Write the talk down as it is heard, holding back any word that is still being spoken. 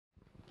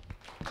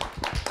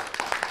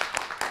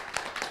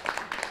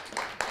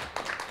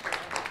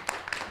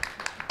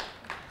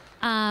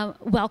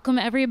Welcome,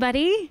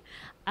 everybody.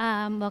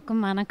 Welcome,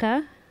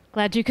 Monica.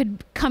 Glad you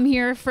could come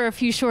here for a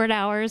few short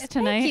hours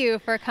tonight. Thank you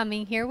for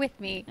coming here with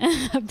me.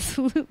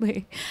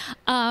 Absolutely.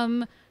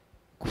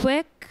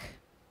 Quick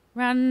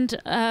round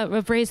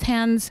of raised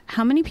hands.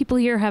 How many people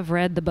here have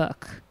read the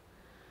book?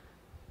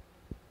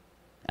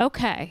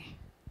 Okay.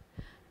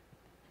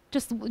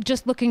 Just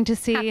looking to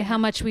see how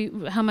much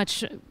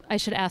I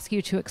should ask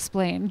you to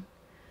explain.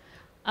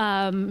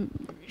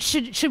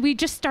 Should we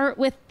just start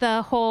with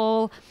the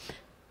whole?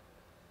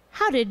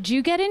 How did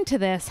you get into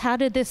this? How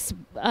did this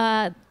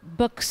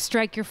book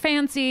strike your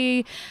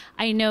fancy?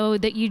 I know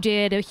that you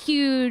did a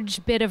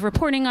huge bit of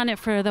reporting on it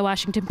for the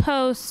Washington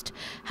Post.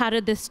 How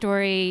did this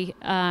story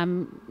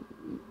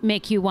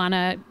make you want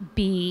to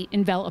be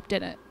enveloped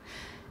in it?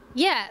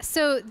 Yeah,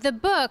 so the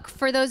book,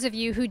 for those of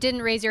you who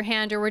didn't raise your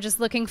hand or were just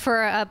looking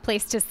for a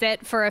place to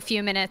sit for a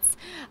few minutes,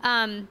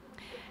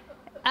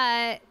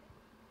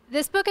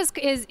 this book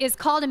is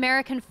called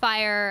American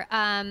Fire,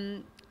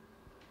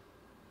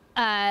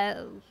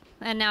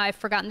 and now I've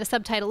forgotten the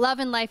subtitle: Love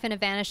and Life in a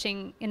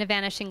Vanishing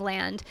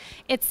Land.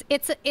 It's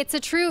a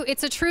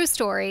true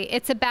story.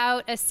 It's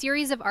about a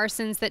series of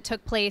arsons that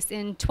took place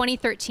in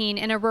 2013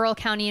 in a rural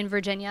county in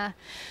Virginia.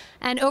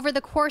 And over the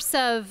course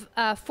of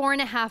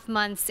 4.5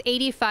 months,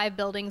 85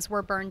 buildings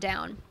were burned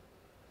down,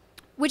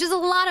 which is a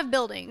lot of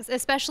buildings,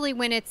 especially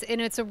when it's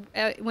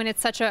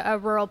such a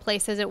rural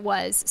place as it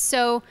was.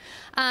 So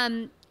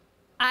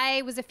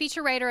I was a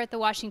feature writer at the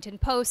Washington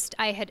Post.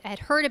 I had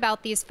heard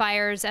about these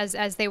fires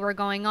as they were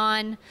going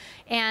on,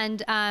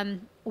 and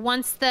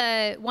once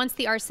the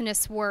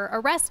arsonists were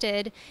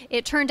arrested,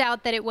 it turned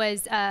out that it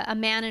was a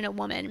man and a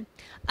woman.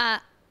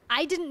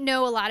 I didn't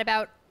know a lot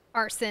about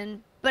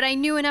arson, but I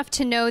knew enough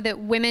to know that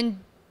women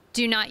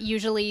do not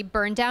usually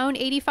burn down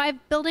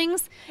 85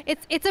 buildings.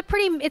 It's a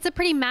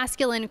pretty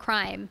masculine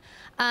crime,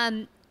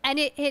 and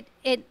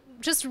it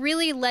just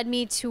really led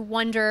me to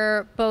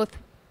wonder both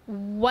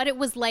what it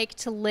was like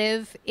to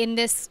live in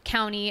this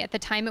county at the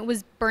time it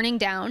was burning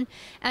down,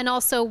 and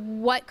also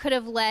what could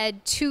have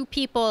led two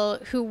people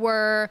who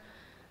were,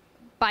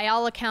 by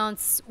all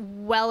accounts,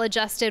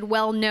 well-adjusted,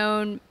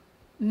 well-known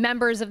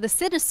members of the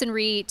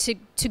citizenry to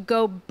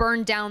go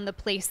burn down the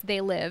place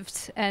they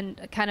lived,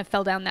 and kind of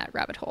fell down that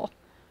rabbit hole.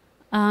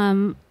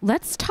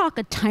 Let's talk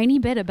a tiny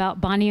bit about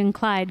Bonnie and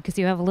Clyde, because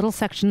you have a little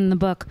section in the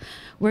book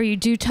where you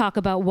do talk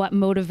about what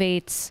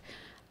motivates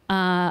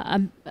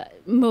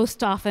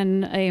most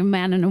often a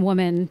man and a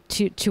woman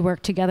to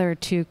work together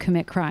to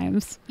commit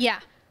crimes. Yeah.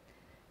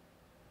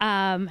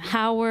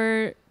 How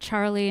were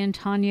Charlie and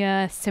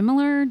Tonya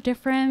similar,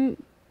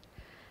 different?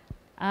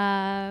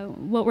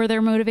 What were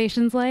their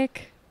motivations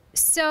like?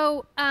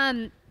 So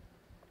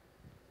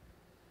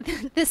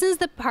this is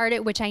the part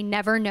at which I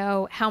never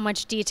know how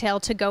much detail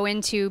to go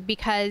into,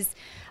 because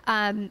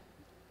the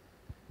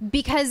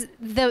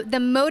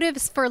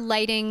motives for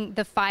lighting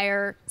the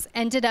fire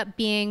ended up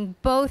being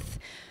both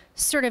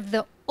sort of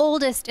the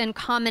oldest and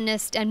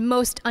commonest and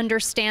most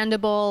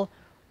understandable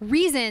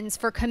reasons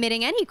for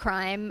committing any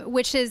crime,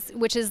 which is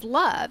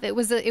love. It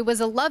was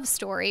a love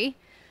story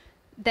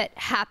that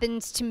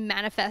happened to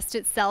manifest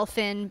itself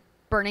in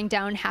burning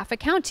down half a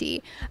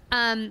county.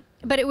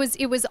 But it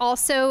was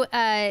also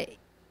a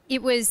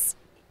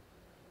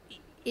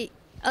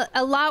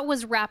lot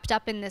was wrapped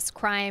up in this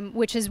crime,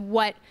 which is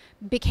what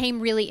became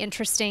really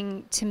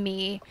interesting to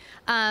me.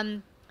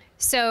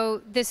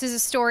 So this is a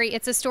story.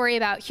 It's a story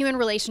about human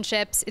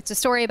relationships. It's a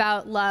story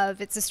about love.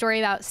 It's a story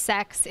about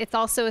sex. It's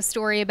also a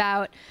story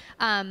about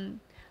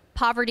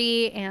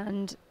poverty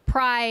and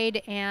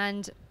pride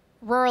and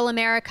rural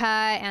America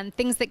and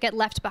things that get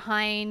left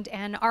behind,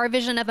 and our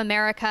vision of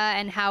America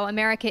and how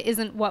America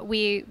isn't what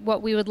we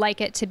would like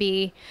it to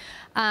be.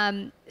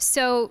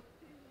 So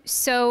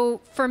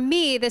for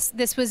me,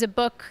 this was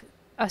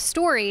a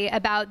story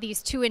about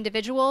these two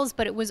individuals,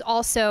 but it was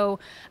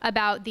also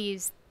about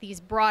these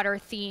broader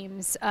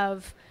themes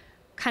of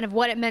kind of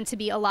what it meant to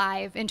be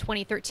alive in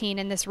 2013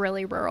 in this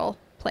really rural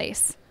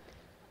place.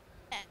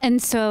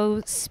 And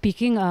so,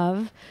 speaking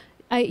of,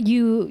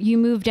 you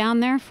moved down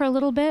there for a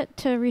little bit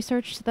to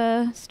research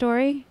the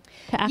story,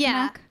 to Accomack?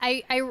 Yeah,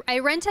 I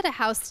rented a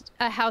house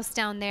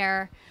down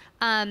there,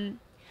 and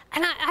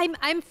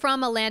I'm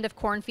from a land of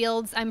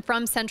cornfields. I'm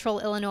from Central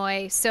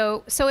Illinois,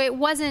 so it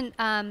wasn't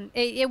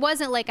it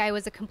wasn't like I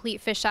was a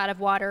complete fish out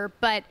of water,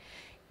 but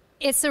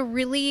it's a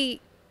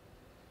really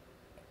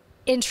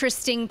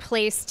interesting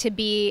place to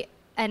be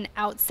an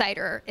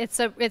outsider. It's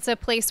a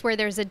place where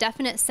there's a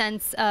definite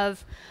sense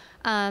of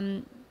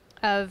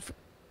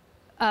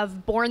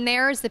born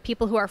there's, the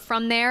people who are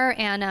from there,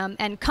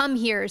 and come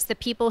here's, the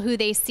people who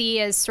they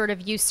see as sort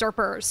of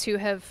usurpers who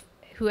have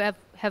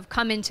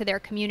come into their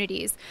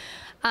communities.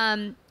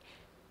 I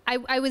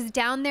was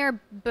down there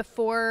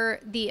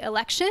before the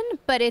election,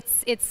 but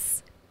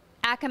it's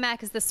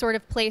Accomack is the sort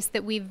of place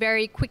that we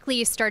very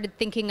quickly started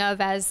thinking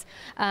of as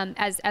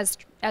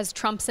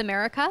Trump's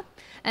America,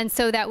 and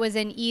so that was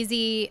an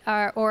easy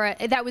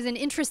that was an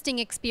interesting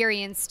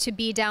experience to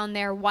be down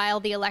there while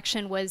the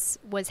election was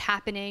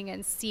happening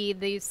and see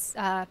these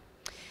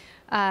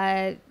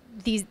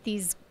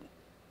these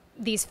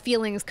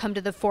feelings come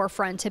to the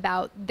forefront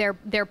about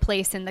their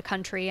place in the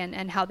country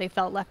and how they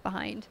felt left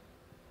behind.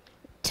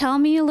 Tell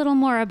me a little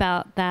more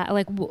about that.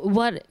 Like,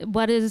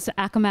 what is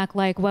Accomack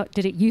like? What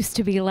did it used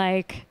to be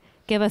like?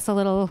 Give us a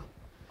little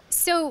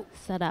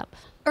setup.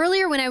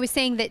 Earlier, when I was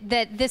saying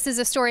that this is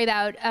a story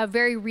about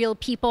very real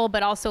people,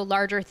 but also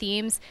larger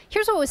themes,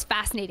 here's what was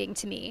fascinating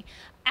to me.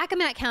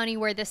 Accomack County,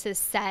 where this is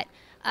set,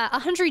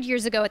 100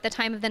 years ago, at the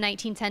time of the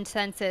 1910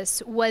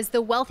 census, was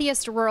the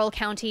wealthiest rural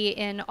county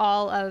in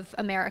all of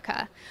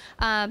America.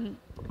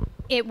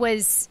 It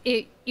was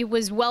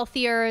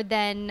wealthier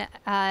than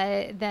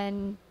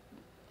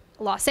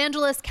Los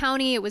Angeles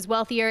County. It was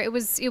wealthier.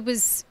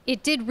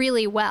 It did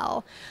really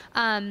well.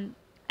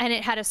 And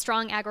it had a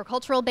strong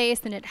agricultural base,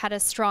 and it had a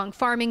strong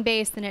farming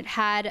base, and it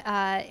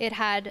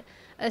had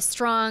a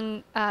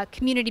strong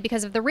community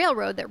because of the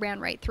railroad that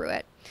ran right through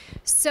it.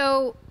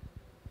 So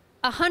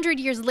 100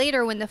 years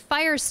later, when the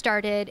fires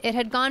started, it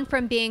had gone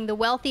from being the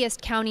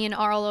wealthiest county in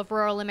all of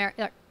rural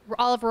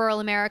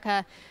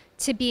America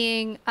to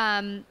being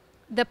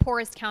the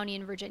poorest county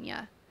in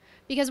Virginia.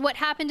 Because what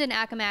happened in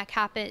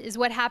Accomack is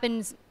what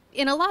happens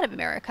in a lot of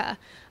America.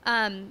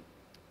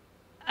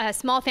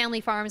 Small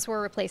family farms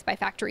were replaced by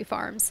factory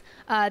farms.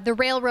 The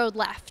railroad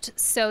left,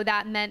 so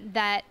that meant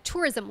that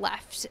tourism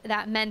left.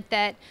 That meant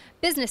that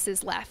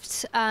businesses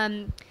left.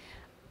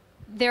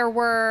 There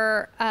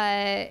were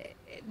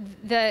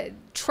the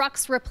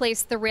trucks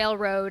replaced the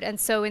railroad, and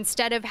so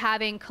instead of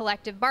having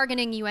collective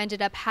bargaining, you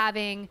ended up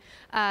having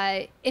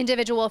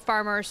individual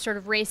farmers sort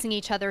of racing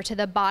each other to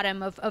the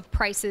bottom of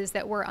prices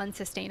that were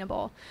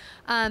unsustainable.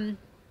 And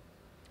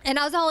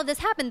as all of this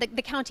happened,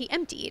 the county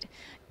emptied.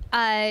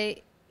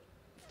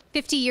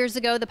 50 years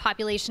ago, the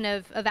population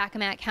of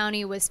Accomack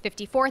County was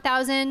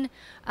 54,000.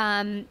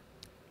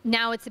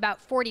 Now it's about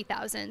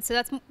 40,000.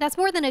 So that's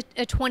more than a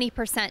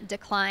 20%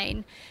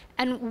 decline.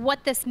 And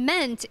what this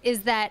meant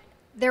is that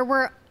there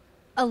were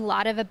a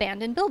lot of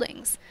abandoned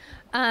buildings.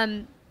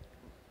 And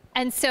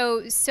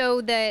so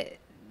the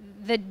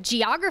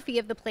geography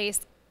of the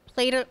place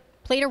played a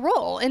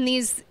role in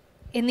these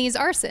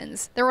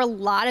arsons. There were a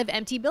lot of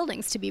empty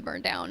buildings to be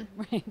burned down.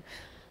 Right.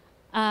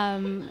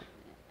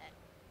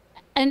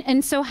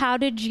 And so how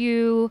did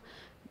you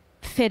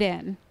fit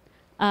in?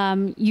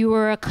 You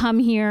were a come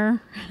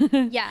here.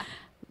 Yeah.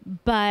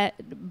 But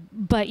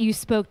you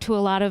spoke to a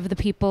lot of the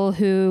people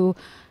who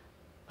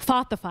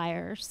fought the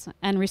fires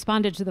and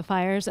responded to the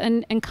fires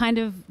and kind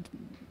of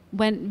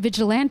went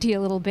vigilante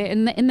a little bit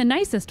in the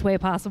nicest way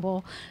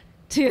possible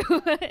too.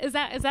 Is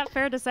that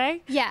fair to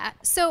say? Yeah.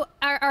 So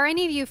are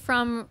any of you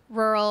from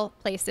rural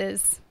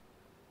places?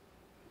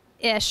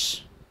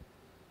 Ish.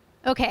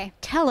 Okay.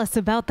 Tell us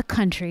about the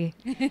country.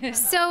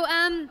 So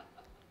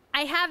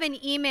I have an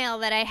email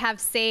that I have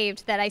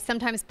saved that I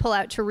sometimes pull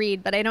out to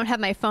read, but I don't have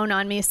my phone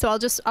on me, so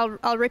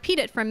I'll repeat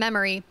it from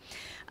memory.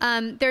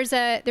 There's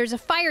a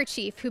fire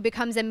chief who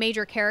becomes a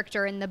major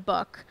character in the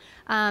book,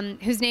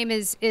 whose name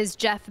is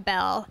Jeff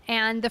Bell.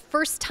 And the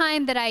first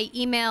time that I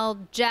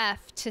emailed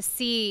Jeff to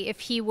see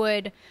if he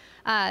would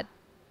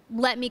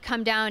let me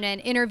come down and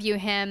interview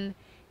him,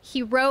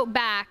 he wrote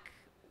back,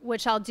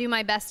 which I'll do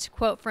my best to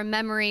quote from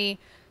memory,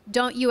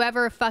 "Don't you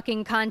ever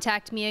fucking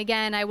contact me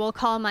again. I will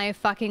call my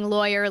fucking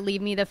lawyer.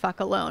 Leave me the fuck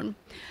alone."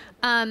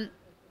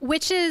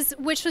 Which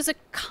was a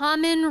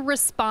common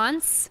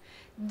response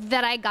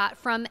that I got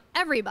from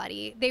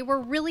everybody. They were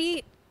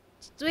really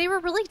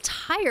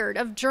tired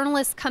of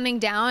journalists coming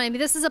down. I mean,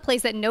 this is a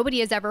place that nobody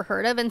has ever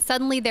heard of, and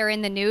suddenly they're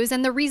in the news.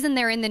 And the reason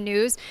they're in the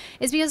news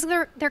is because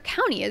their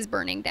county is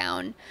burning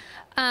down.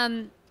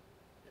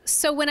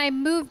 So when I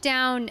moved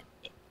down,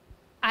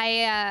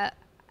 I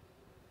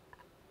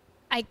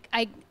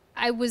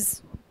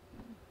was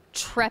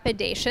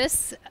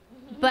trepidatious,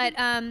 but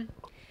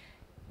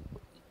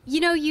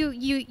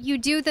you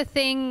do the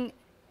thing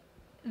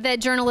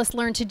that journalists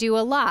learn to do a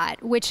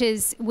lot, which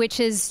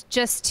is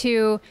just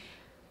to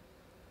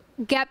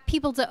get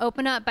people to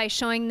open up by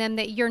showing them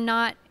that you're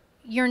not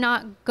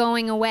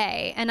going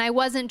away. And I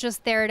wasn't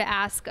just there to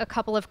ask a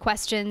couple of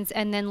questions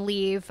and then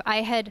leave.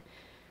 I had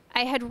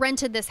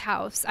rented this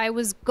house. I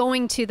was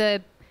going to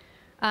the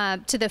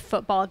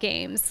football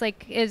games.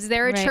 Like, is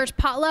there a church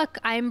potluck?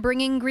 I'm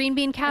bringing green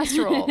bean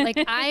casserole.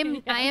 Like, I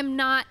am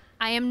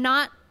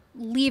not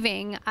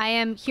leaving. I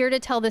am here to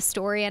tell this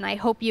story, and I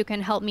hope you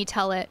can help me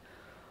tell it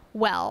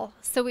well.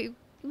 So it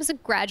was a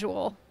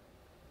gradual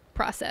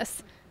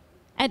process.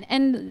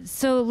 And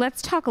so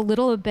let's talk a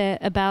little bit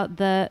about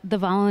the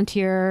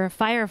volunteer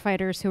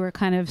firefighters who are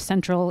kind of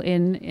central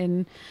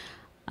in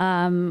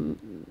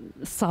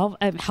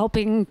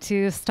helping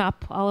to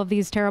stop all of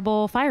these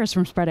terrible fires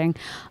from spreading.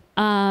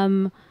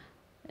 Tell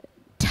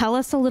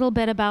us a little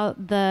bit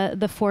about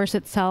the force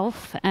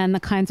itself and the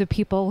kinds of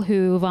people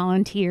who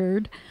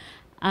volunteered,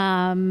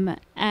 and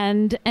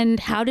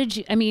how did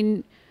you? I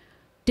mean,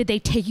 did they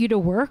take you to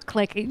work?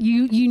 Like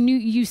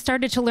you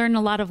started to learn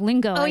a lot of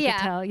lingo. Oh, I yeah.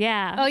 could tell.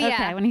 Yeah. Oh, okay,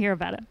 yeah. I want to hear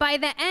about it. By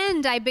the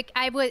end,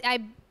 I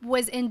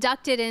was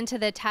inducted into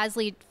the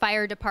Tasley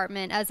Fire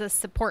Department as a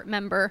support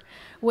member,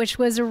 which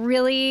was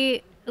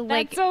really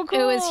like so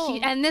cool. it was,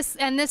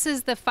 and this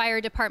is the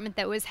fire department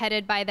that was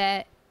headed by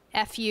the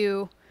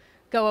FU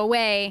go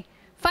away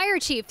fire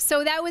chief.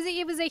 So it was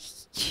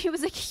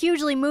a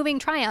hugely moving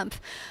triumph.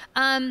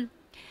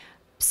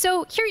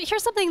 So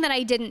here's something that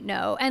I didn't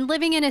know, and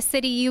living in a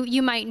city,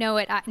 you might know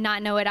it,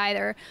 not know it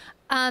either.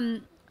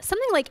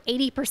 Something like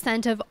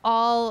 80% of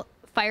all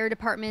fire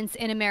departments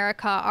in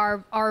America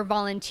are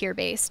volunteer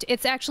based.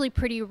 It's actually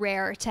pretty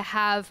rare to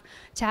have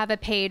a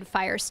paid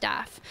fire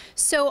staff.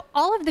 So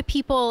all of the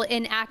people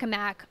in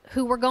Accomack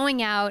who were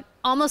going out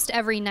almost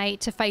every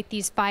night to fight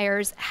these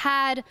fires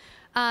had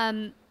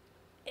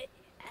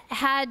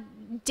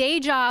day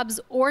jobs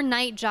or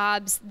night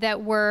jobs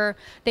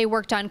they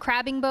worked on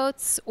crabbing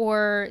boats,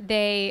 or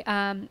they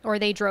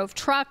drove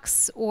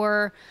trucks,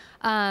 or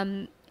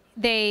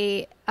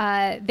they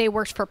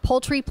worked for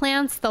poultry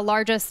plants. The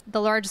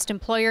largest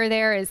employer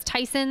there is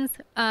Tyson's.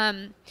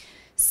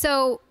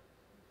 So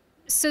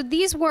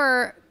these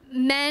were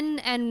men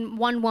and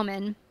one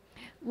woman,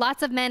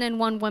 lots of men and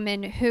one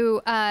woman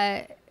who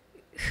night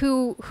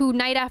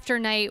after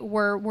night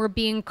were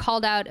being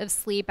called out of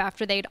sleep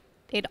after they'd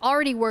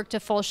already worked a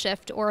full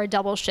shift or a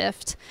double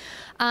shift,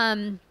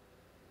 and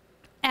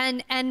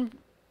in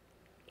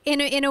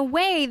a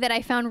way that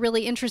I found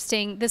really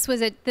interesting. This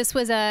was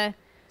a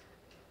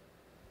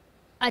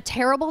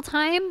terrible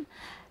time,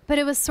 but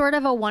it was sort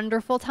of a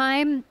wonderful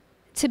time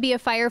to be a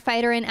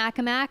firefighter in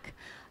Accomack,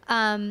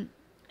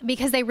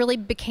 because they really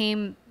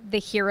became the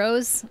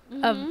heroes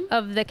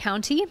of the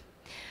county,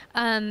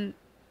 in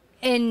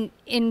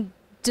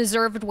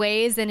deserved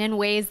ways and in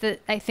ways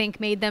that I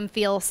think made them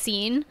feel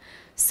seen.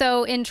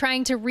 So in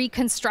trying to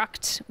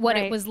reconstruct what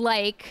it was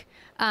like,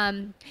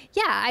 I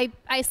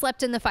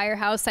slept in the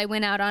firehouse. I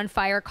went out on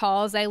fire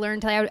calls. I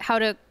learned how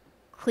to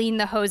clean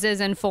the hoses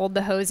and fold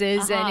the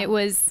hoses, and it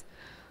was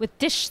with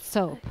dish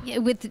soap.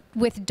 With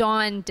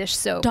Dawn dish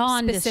soap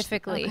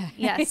specifically. Okay.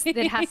 Yes,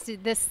 it has to.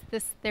 This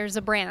there's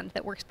a brand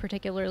that works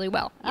particularly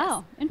well. Yes.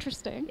 Oh,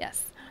 interesting.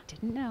 Yes,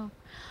 didn't know.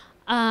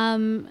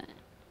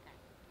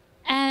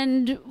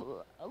 And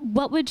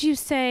what would you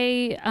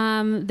say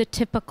the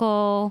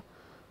typical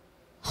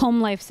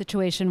home life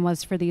situation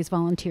was for these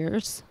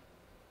volunteers?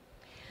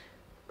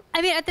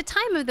 I mean, at the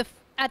time of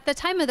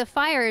the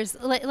fires,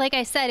 like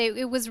I said,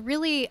 it was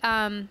really.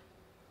 I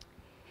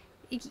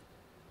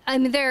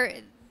mean,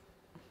 they're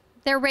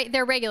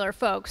regular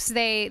folks.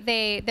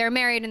 They're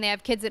married and they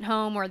have kids at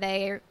home, or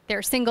they're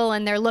single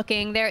and they're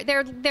looking.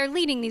 They're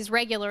leading these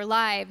regular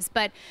lives.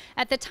 But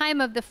at the time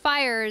of the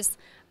fires,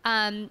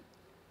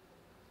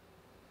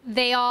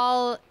 they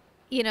all,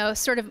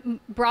 sort of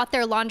brought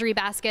their laundry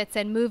baskets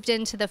and moved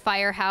into the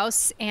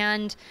firehouse,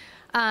 and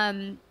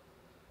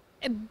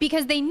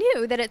because they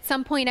knew that at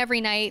some point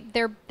every night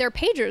their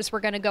pagers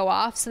were going to go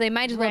off, so they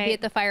might as well be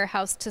at the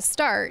firehouse to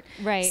start.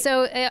 Right.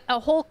 So a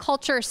whole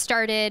culture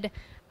started.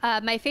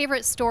 My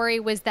favorite story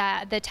was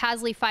that the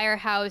Tasley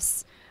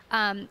Firehouse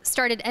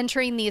started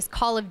entering these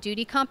Call of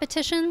Duty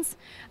competitions.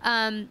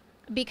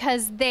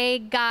 Because they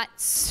got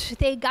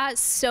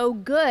so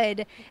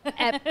good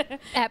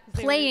at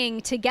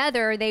playing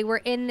together. They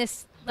were in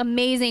this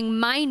amazing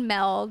mind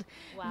meld.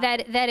 Wow.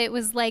 that it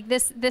was like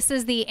this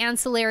is the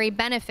ancillary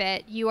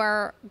benefit. You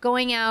are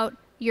going out,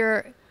 you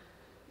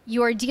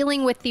are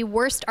dealing with the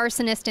worst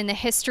arsonist in the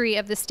history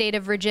of the state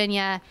of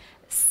Virginia.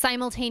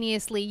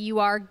 Simultaneously, you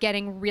are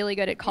getting really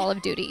good at Call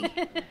of Duty.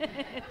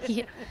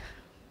 Yeah.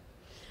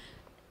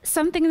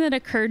 Something that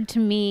occurred to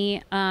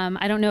me,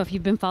 I don't know if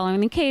you've been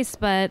following the case,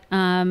 but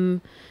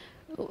when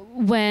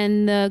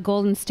the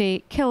Golden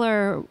State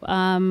Killer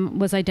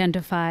was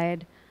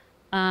identified,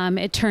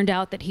 it turned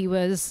out that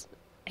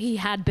he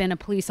had been a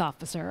police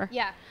officer.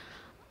 Yeah.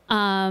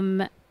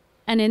 And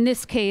in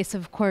this case,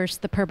 of course,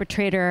 the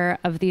perpetrator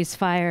of these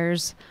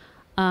fires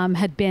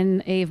had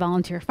been a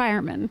volunteer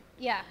fireman.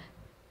 Yeah.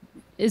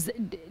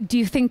 Do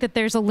you think that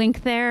there's a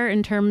link there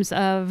in terms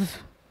of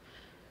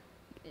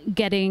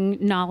getting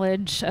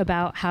knowledge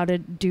about how to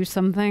do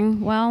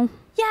something well?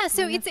 Yeah,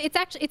 so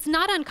it's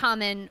not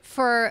uncommon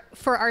for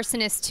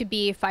arsonists to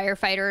be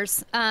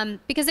firefighters,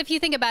 because if you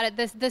think about it,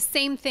 the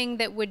same thing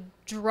that would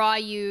draw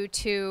you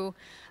to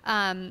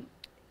want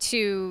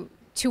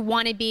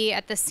to be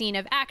at the scene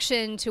of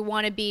action, to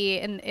want to be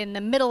in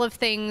the middle of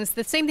things,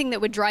 the same thing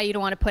that would draw you to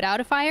want to put out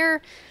a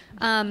fire,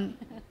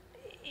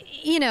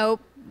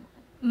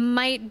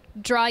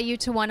 might draw you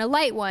to want to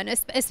light one.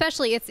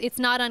 Especially, it's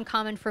not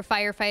uncommon for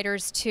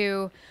firefighters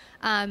to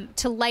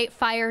light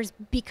fires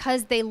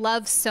because they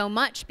love so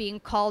much being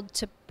called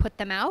to put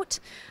them out.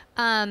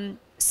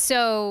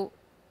 So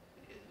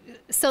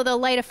they'll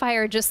light a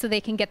fire just so they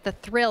can get the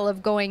thrill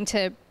of going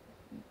to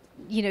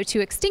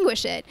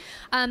extinguish it.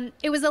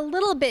 It was a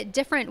little bit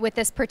different with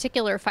this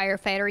particular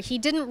firefighter. He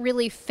didn't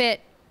really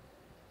fit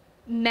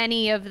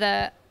many of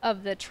the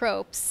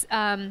tropes.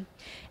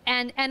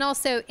 And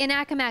also in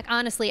Accomack,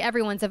 honestly,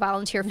 everyone's a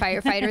volunteer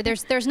firefighter.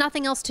 There's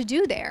nothing else to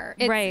do there.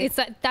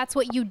 That's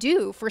what you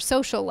do for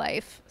social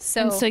life.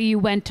 So you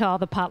went to all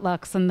the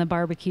potlucks and the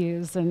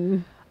barbecues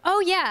and. Oh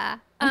yeah,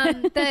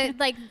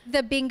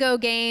 the bingo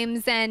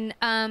games, and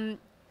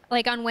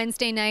like on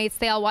Wednesday nights,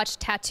 they all watch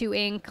Tattoo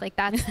Inc. Like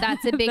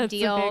that's a big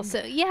deal.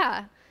 So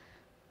yeah.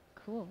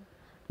 Cool.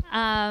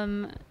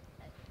 And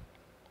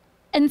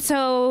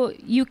so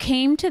you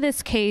came to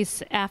this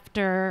case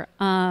after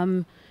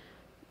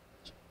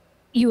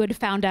you had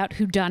found out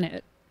who done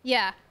it.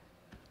 Yeah.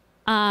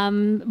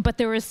 But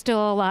there was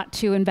still a lot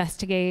to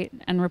investigate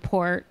and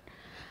report.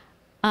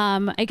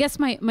 I guess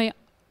my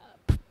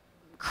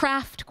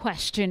craft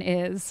question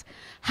is,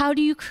 how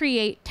do you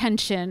create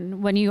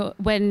tension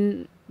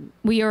when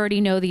we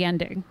already know the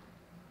ending?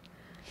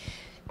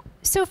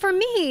 So for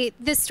me,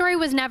 this story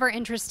was never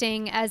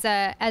interesting as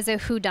a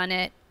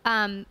whodunit.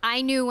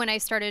 I knew when I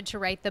started to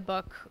write the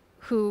book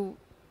who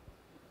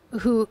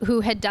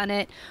had done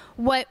it.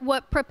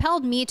 What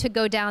propelled me to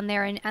go down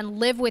there and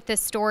live with this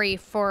story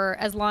for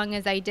as long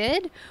as I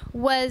did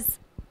was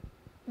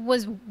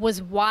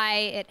why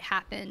it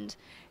happened.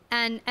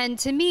 And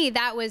to me,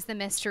 that was the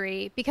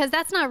mystery, because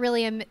that's not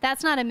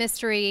a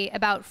mystery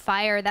about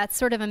fire. That's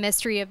sort of a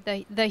mystery of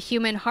the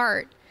human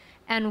heart,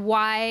 and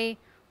why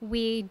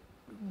we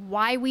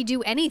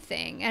do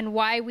anything, and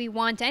why we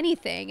want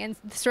anything, and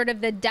sort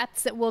of the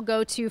depths that we'll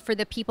go to for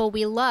the people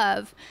we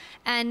love.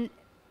 And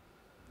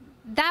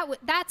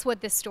that's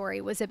what this story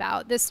was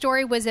about. This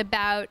story was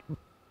about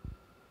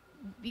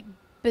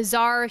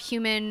bizarre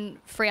human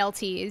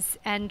frailties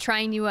and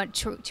trying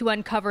to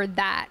uncover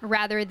that,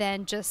 rather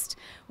than just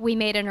we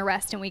made an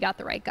arrest and we got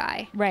the right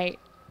guy. Right.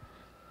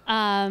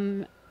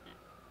 And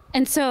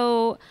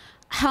so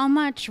how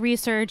much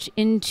research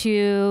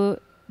into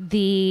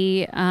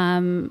the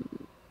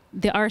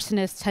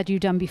arsonists had you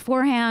done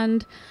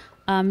beforehand?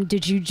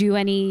 Did you do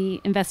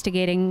any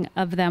investigating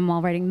of them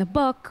while writing the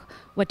book?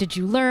 What did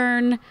you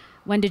learn?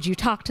 When did you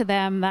talk to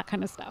them? That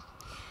kind of stuff.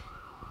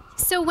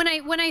 So when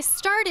I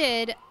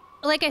started,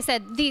 like I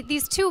said,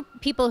 these two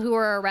people who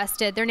were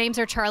arrested, their names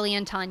are Charlie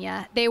and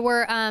Tonya. They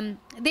were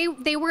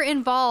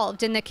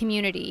involved in the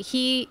community.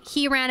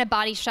 He ran a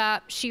body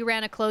shop. She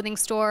ran a clothing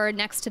store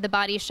next to the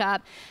body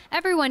shop.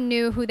 Everyone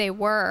knew who they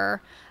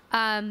were.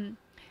 I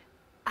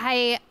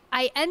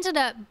ended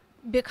up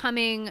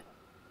becoming,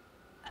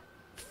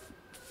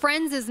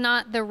 friends is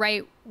not the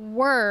right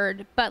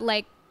word, but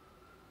like,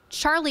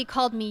 Charlie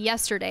called me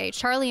yesterday.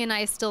 Charlie and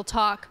I still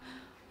talk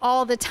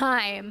all the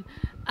time,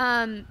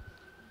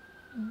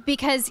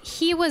 because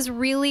he was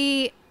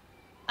really,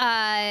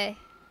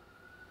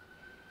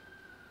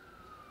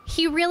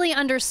 he really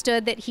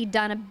understood that he'd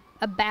done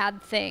a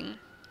bad thing,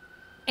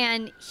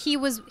 and he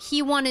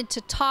wanted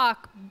to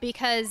talk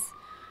because,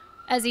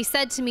 as he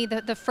said to me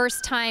the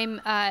first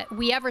time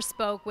we ever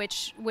spoke,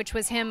 which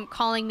was him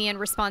calling me in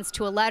response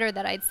to a letter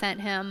that I'd sent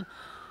him.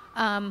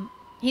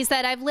 He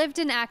said, "I've lived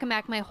in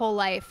Accomack my whole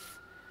life.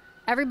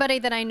 Everybody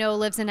that I know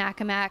lives in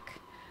Accomack.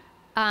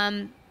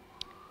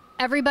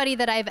 Everybody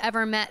that I've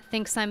ever met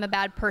thinks I'm a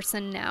bad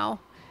person now.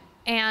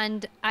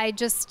 And I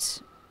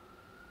just,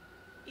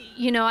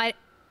 I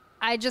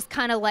just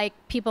kind of like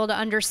people to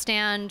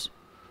understand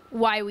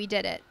why we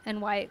did it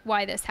and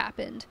why this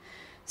happened."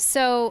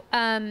 So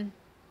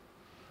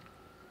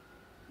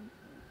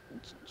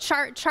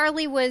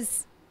Charlie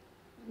was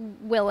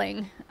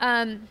willing.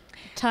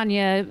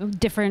 Tonya,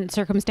 different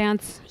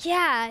circumstance?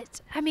 Yeah.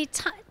 I mean,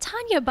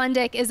 Tonya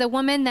Bundick is a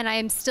woman that I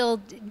am still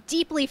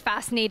deeply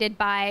fascinated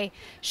by.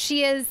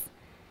 She's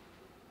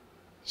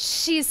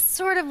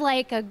sort of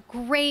like a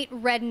great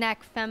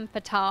redneck femme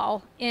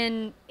fatale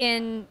in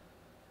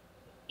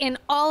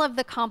all of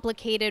the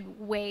complicated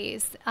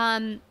ways.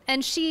 And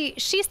she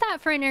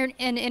sat for an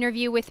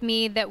interview with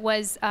me that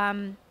was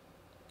a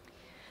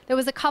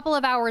couple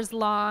of hours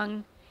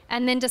long,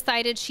 and then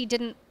decided she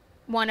didn't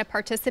want to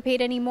participate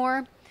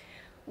anymore,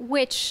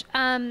 which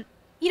made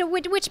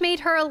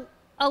her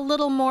a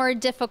little more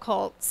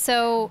difficult.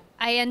 So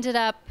I ended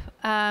up,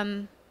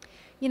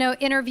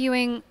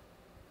 interviewing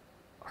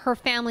her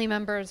family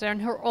members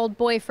and her old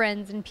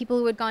boyfriends and people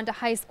who had gone to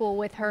high school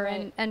with her,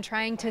 right, and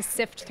trying to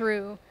sift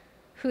through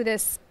who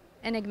this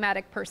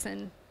enigmatic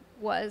person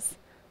was.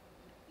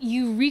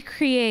 You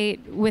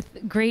recreate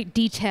with great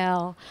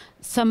detail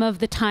some of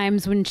the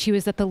times when she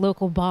was at the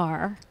local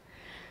bar.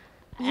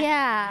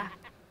 Yeah.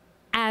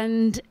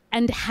 And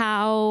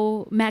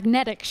how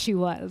magnetic she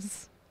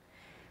was.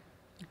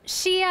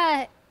 She,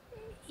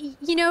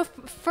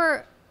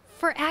 for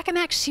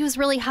Accomack, she was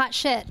really hot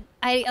shit.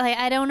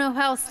 I don't know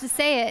how else to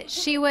say it.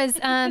 She was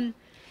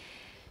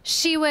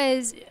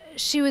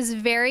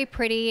very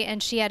pretty,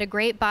 and she had a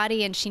great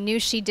body, and she knew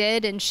she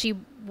did, and she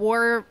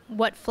wore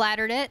what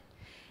flattered it,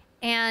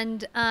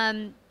 and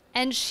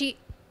she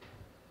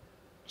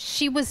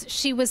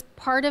was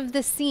part of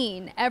the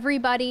scene.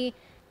 Everybody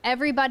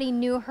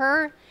knew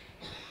her.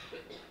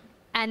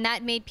 And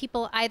that made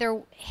people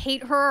either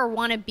hate her or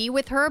want to be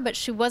with her, but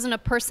she wasn't a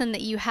person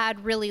that you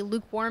had really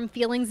lukewarm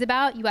feelings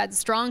about. You had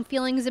strong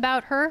feelings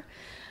about her.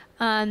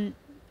 But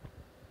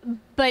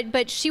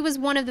she was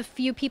one of the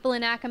few people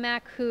in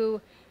Accomack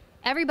who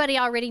everybody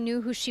already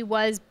knew who she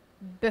was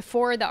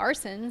before the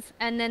arsons.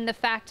 And then the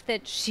fact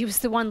that she was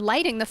the one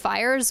lighting the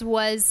fires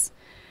was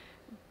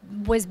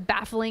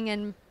baffling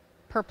and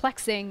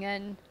perplexing.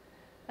 And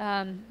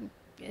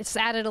it's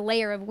added a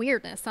layer of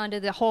weirdness onto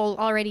the whole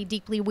already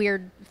deeply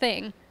weird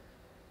thing.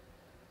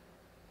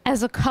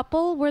 As a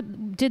couple,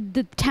 did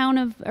the town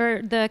of,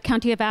 or the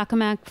county of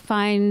Accomack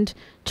find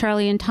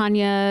Charlie and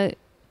Tonya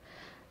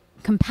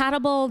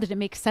compatible? Did it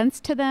make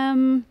sense to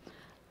them?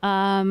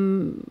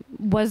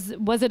 Was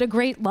it a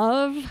great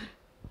love?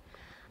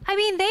 I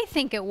mean, they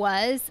think it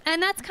was,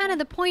 and that's kind of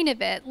the point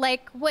of it.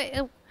 Like,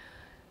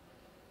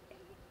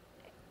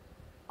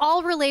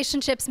 all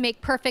relationships make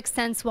perfect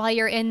sense while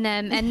you're in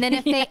them, and then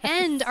if they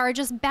end, are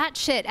just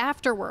batshit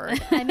afterward.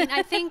 I mean,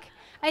 I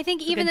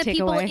think even the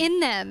people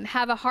in them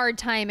have a hard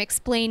time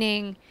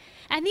explaining.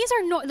 And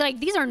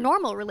these are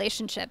normal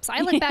relationships.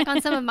 I look back on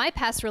some of my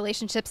past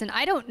relationships, and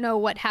I don't know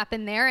what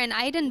happened there, and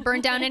I didn't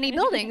burn down any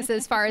buildings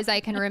as far as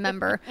I can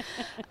remember.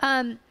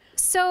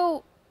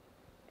 So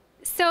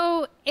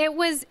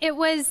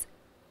it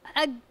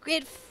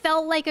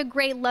felt like a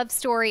great love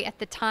story at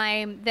the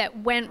time that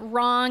went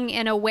wrong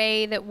in a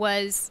way that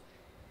was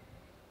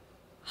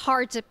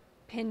hard to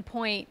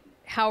pinpoint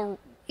how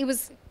it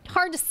was.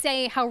 Hard to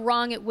say how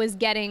wrong it was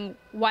getting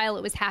while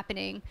it was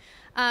happening.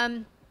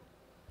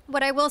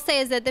 What I will say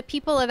is that the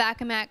people of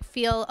Accomack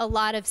feel a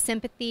lot of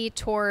sympathy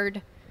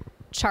toward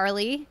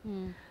Charlie.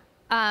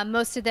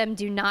 Most of them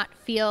do not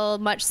feel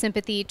much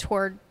sympathy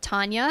toward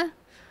Tonya,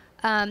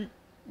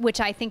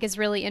 which I think is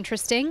really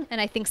interesting. And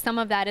I think some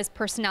of that is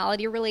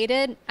personality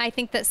related. I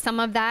think that some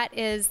of that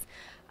is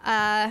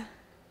that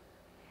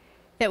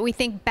we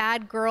think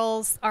bad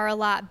girls are a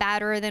lot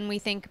badder than we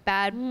think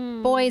bad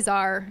boys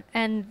are,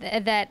 and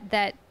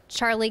that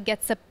Charlie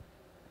gets a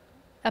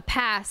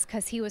pass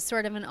because he was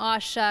sort of an aw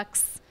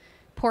shucks,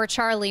 poor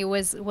Charlie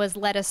was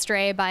led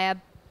astray by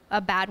a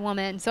bad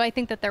woman. So I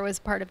think that there was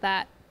part of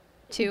that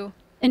too.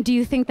 And do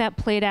you think that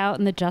played out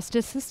in the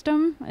justice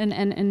system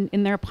and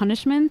in their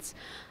punishments?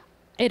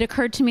 It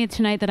occurred to me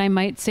tonight that I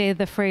might say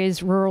the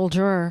phrase rural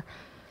juror.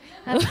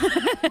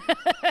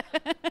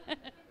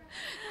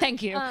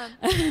 Thank you. I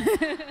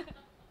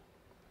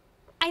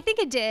think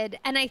it did,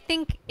 and I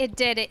think it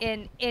did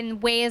in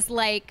ways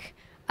like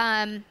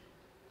in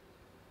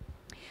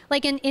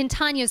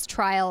Tanya's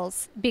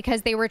trials,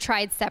 because they were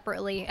tried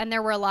separately, and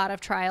there were a lot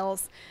of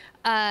trials.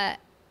 The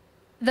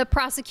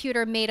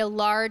prosecutor made a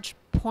large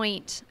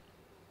point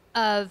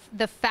of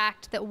the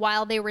fact that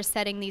while they were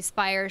setting these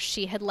fires,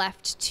 she had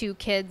left 2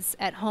 kids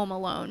at home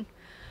alone.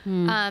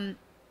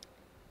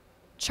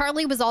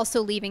 Charlie was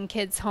also leaving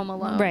kids home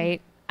alone.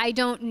 Right. I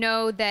don't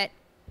know that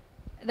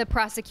the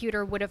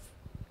prosecutor would have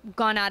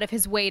gone out of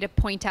his way to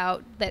point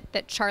out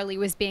that Charlie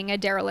was being a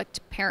derelict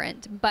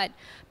parent, but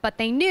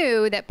they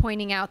knew that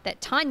pointing out that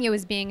Tonya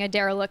was being a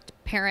derelict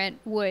parent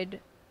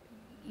would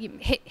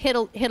hit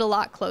a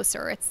lot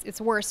closer. It's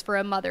worse for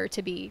a mother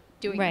to be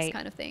doing this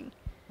kind of thing.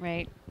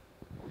 Right.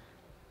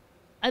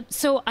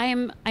 So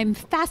I'm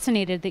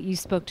fascinated that you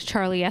spoke to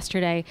Charlie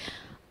yesterday.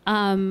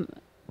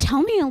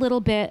 Tell me a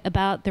little bit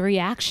about the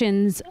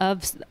reactions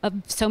of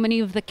so many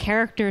of the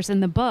characters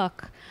in the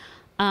book,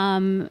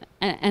 and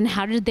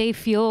how did they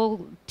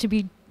feel to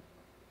be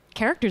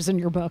characters in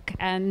your book?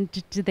 And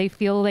did they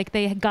feel like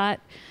they had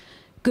got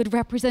good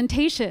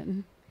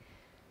representation?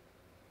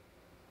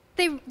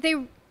 They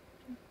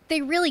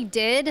really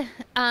did,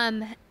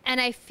 and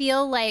I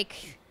feel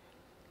like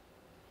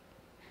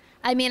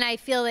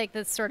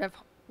that's sort of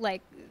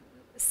like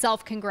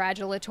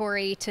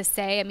self-congratulatory to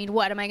say. I mean,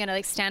 what am I going to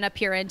like stand up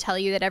here and tell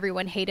you that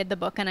everyone hated the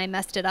book and I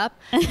messed it up?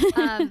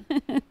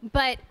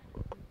 But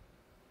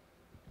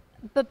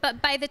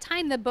by the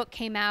time the book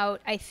came out,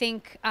 I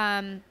think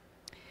like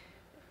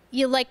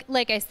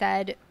I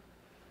said,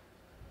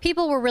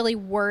 people were really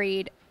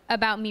worried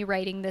about me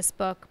writing this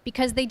book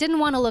because they didn't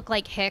want to look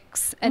like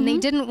hicks, and they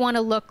didn't want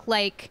to look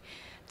like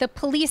the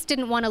police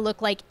didn't want to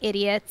look like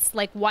idiots.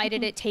 Like, why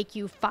did it take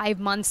you 5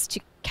 months to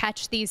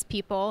catch these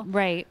people?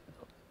 Right.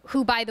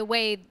 Who, by the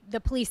way,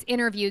 the police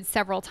interviewed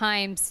several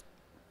times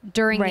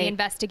during the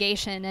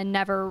investigation and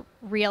never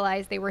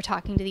realized they were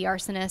talking to the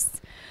arsonists.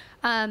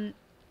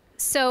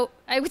 So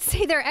I would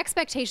say their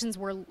expectations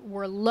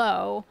were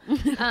low.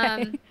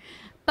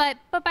 But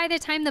by the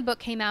time the book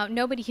came out,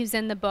 nobody who's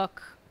in the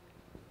book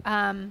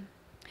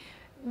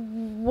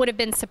would have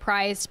been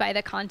surprised by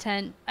the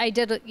content. I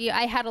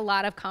had a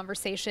lot of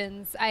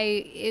conversations.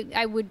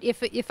 I would,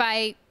 if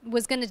I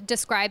was going to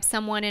describe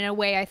someone in a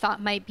way I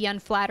thought might be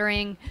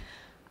unflattering,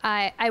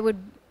 I would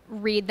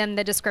read them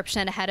the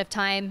description ahead of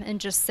time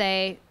and just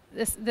say,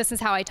 this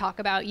is how I talk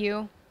about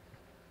you.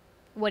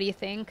 What do you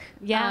think?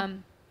 Yeah.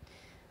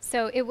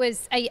 So it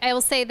was, I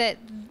will say that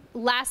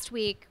last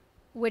week,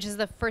 which is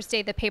the first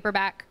day the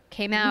paperback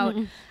came out,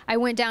 I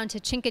went down to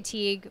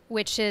Chincoteague,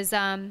 which is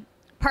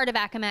part of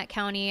Accomack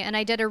County, and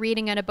I did a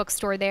reading at a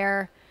bookstore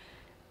there.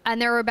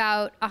 And there were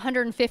about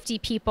 150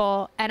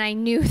 people, and I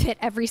knew that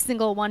every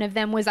single one of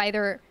them was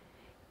either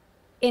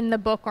in the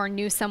book or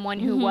knew someone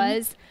who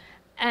was.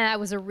 And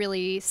that was a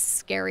really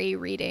scary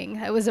reading.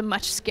 It was a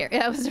much scary.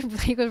 That was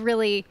a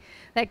really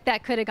like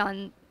that could have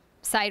gone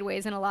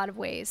sideways in a lot of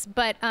ways.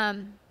 But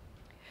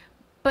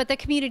the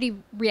community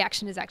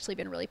reaction has actually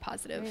been really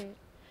positive. Right.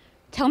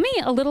 Tell me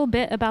a little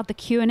bit about the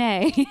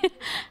Q&A.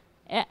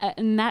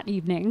 in that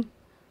evening?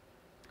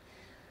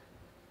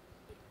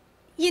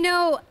 You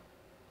know,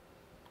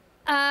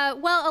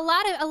 well,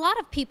 a lot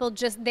of people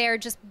just there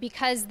just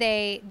because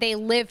they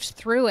lived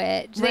through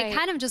it. They Right.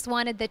 kind of just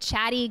wanted the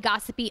chatty,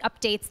 gossipy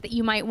updates that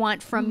you might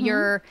want from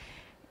your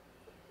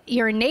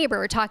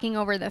neighbor talking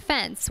over the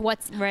fence.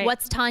 What's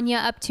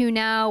Tonya up to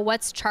now?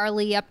 What's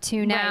Charlie up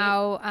to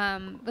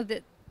now?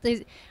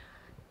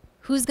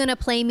 Who's gonna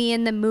play me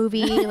in the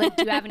movie? Like,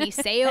 do you have any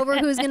say over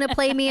who's gonna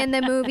play me in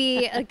the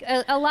movie? Like,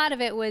 a lot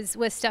of it was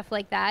stuff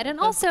like that. And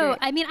also, great.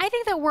 I mean, I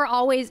think that we're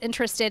always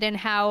interested in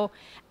how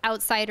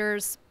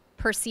outsiders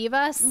perceive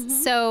us.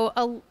 So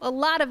a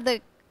lot of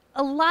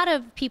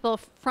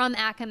people from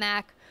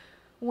Accomack,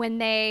 when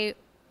they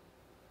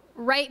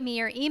write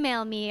me or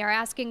email me, are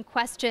asking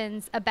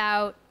questions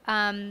about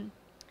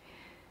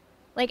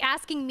like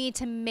asking me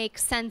to make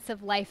sense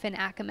of life in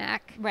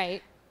Accomack.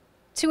 Right.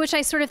 To which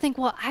I sort of think,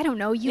 well, I don't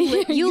know,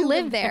 you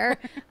live there.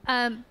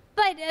 But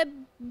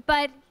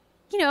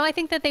you know, I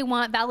think that they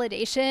want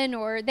validation,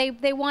 or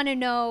they want to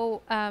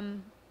know,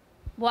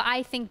 well,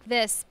 I think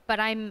this, but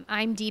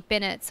I'm deep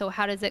in it. So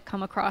how does it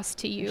come across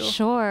to you?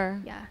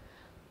 Sure. Yeah.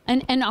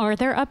 And are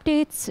there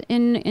updates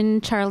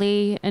in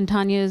Charlie and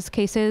Tanya's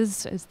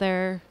cases? Is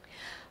there?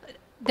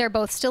 They're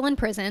both still in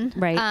prison.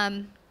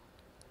 Right.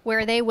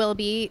 Where they will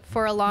be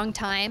for a long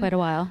time. Quite a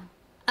while.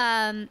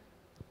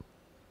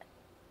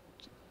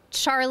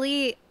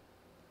 Charlie,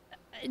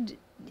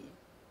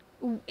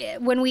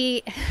 when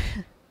we,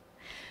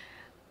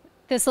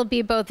 this will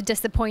be both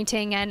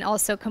disappointing and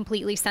also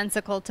completely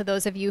sensical to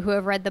those of you who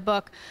have read the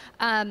book.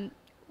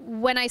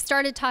 When I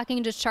started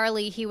talking to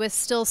Charlie, he was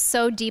still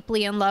so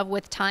deeply in love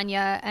with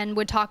Tonya and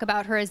would talk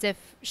about her as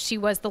if she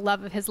was the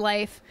love of his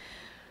life.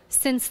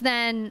 Since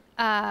then,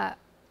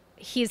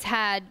 he's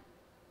had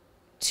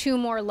 2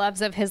 more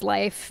loves of his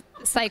life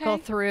cycle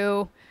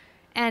through,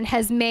 and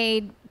has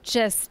made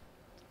just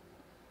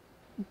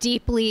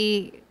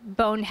deeply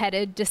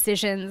boneheaded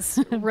decisions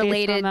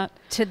related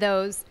to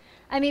those.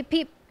 I mean,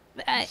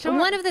 Sure.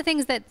 One of the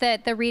things that the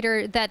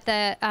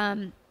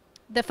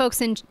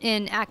folks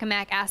in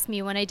Accomack asked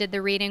me when I did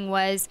the reading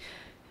was,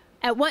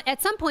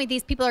 at some point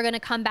these people are going to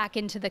come back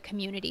into the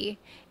community,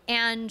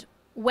 and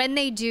when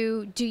they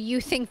do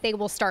you think they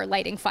will start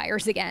lighting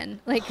fires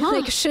again? Like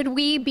should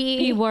we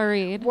be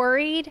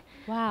worried?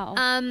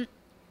 Wow.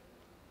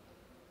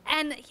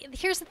 And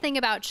here's the thing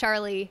about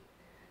Charlie.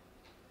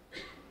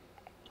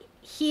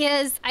 He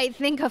is, I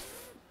think,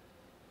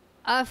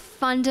 a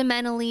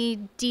fundamentally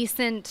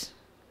decent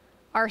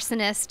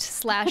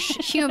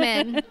arsonist /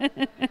 human.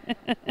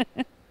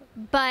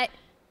 But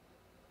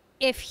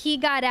if he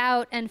got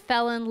out and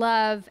fell in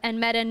love and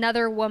met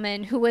another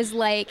woman who was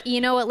like, you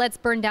know what, let's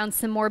burn down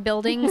some more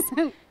buildings,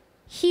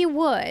 he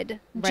would.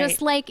 Right.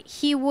 Just like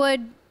he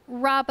would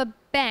rob a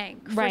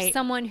bank for Right.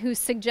 someone who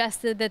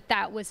suggested that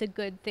that was a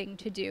good thing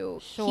to do.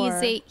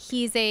 Sure.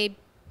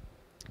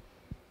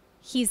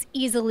 He's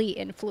easily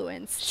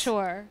influenced.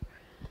 Sure.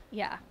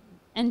 Yeah.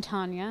 And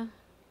Tonya?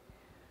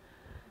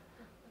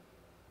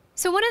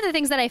 So one of the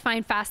things that I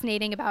find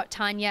fascinating about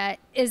Tonya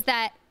is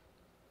that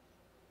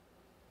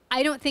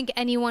I don't think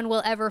anyone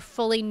will ever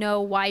fully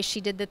know why she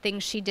did the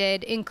things she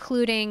did,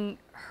 including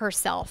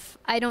herself.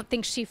 I don't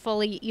think she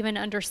fully even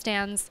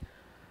understands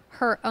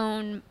her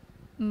own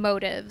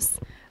motives.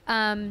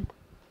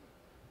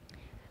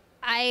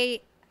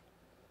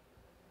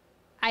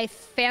 I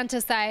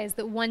fantasize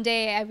that one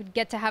day I would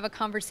get to have a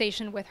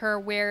conversation with her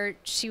where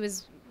she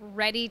was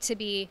ready to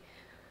be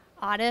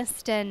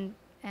honest and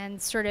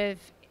sort of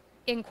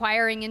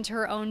inquiring into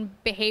her own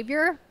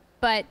behavior,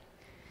 but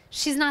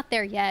she's not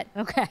there yet.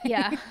 Okay.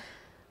 Yeah.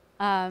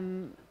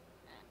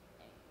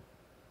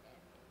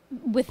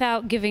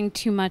 Without giving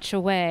too much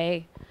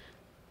away,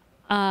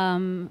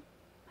 you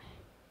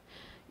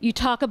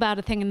talk about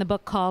a thing in the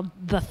book called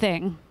The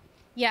Thing.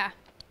 Yeah.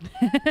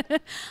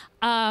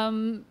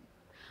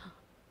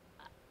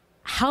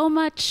 How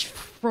much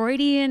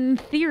Freudian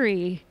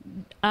theory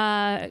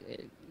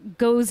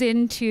goes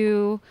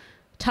into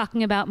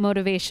talking about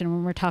motivation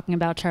when we're talking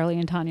about Charlie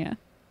and Tonya?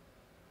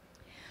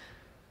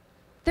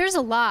 There's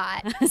a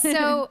lot.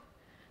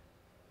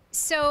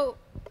 So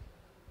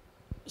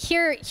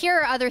here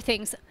are other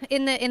things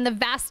in the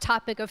vast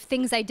topic of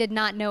things I did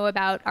not know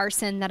about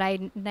arson that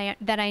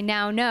I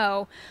now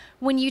know.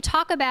 When you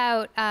talk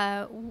about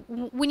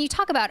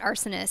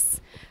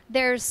arsonists,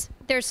 there's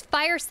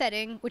fire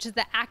setting, which is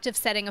the active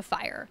setting of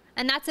fire,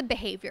 and that's a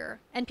behavior.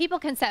 And people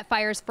can set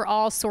fires for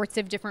all sorts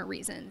of different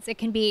reasons. It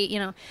can be,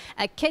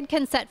 a kid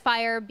can set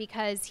fire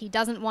because he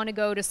doesn't want to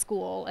go to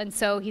school, and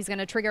so he's going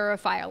to trigger a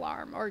fire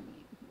alarm or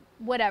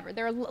whatever.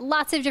 There are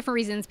lots of different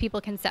reasons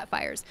people can set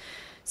fires.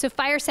 So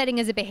fire setting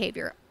is a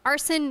behavior.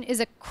 Arson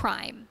is a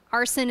crime.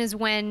 Arson is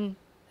when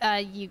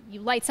you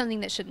light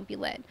something that shouldn't be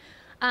lit.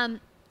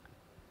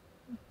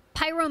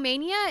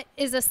 Pyromania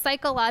is a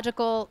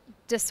psychological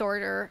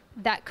disorder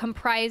that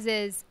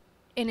comprises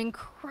an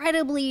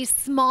incredibly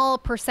small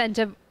percent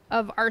of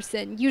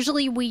arson.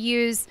 Usually we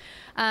use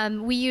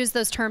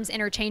those terms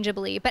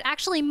interchangeably, but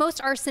actually most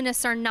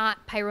arsonists are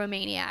not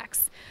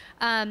pyromaniacs.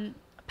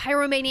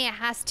 pyromania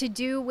has to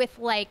do with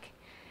like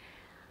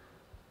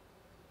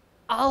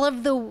all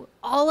of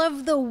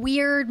the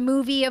weird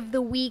movie of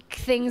the week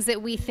things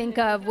that we think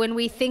of when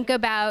we think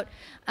about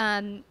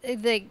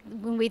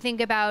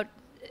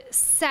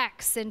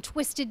sex and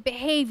twisted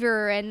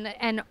behavior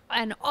and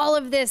all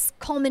of this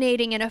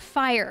culminating in a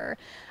fire.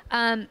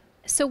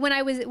 So when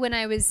I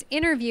was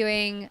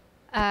interviewing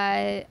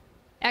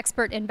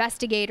expert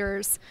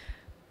investigators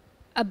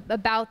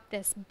about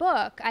this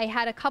book, I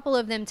had a couple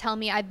of them tell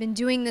me, I've been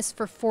doing this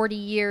for 40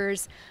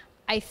 years.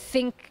 I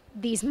think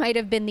these might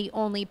have been the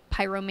only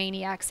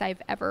pyromaniacs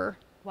I've ever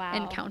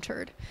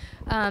encountered.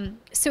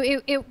 So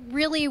it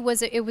really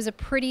was it was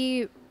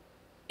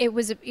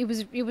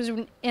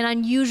an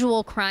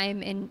unusual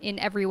crime in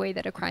every way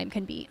that a crime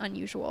can be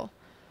unusual.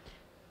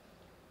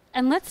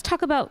 And let's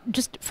talk about,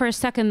 just for a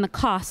second, the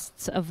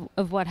costs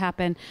of what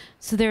happened.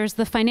 So there's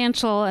the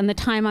financial and the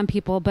time on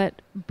people,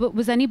 but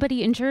was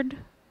anybody injured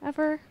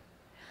ever?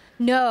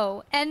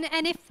 No. And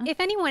if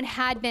anyone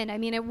had been, I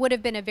mean, it would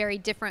have been a very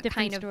different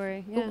kind of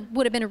story. Yeah.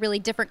 Would have been a really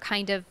different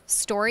kind of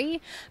story.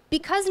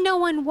 Because no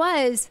one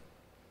was,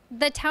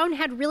 the town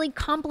had really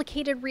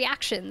complicated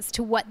reactions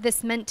to what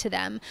this meant to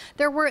them.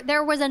 There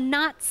was a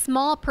not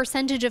small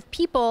percentage of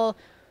people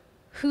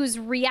whose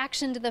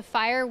reaction to the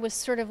fire was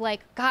sort of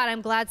like, God,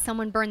 I'm glad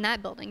someone burned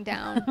that building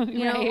down.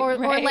 You know, or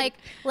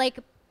like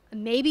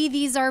maybe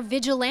these are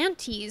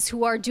vigilantes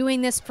who are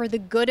doing this for the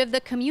good of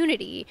the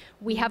community.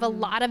 We have a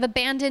lot of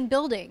abandoned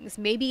buildings.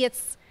 Maybe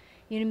it's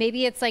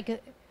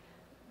like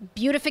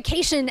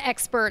beautification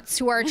experts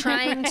who are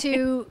trying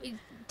to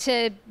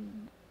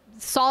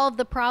solve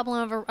the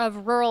problem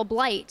of rural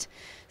blight.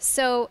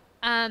 So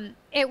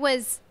it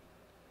was,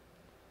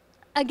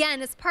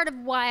 again, it's part of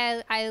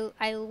why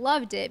I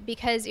loved it,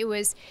 because it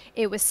was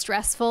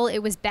stressful, it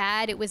was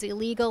bad, it was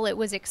illegal, it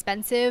was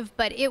expensive,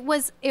 but it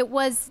was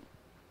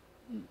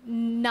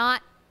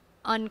not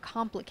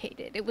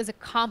uncomplicated. It was a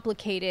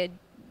complicated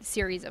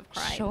series of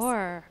crimes.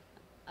 Sure.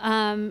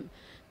 And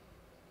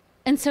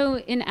so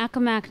in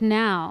Accomack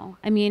now,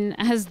 I mean,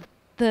 has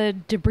the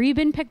debris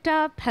been picked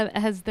up?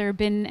 Has there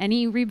been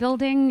any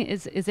rebuilding?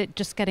 Is it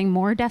just getting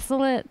more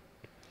desolate?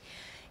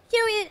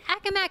 You know,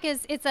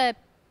 Accomack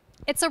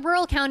it's a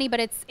rural county, but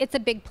it's a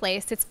big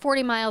place. It's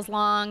 40 miles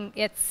long.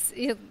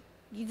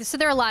 So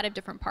there are a lot of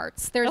different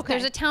parts.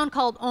 There's a town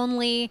called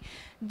Only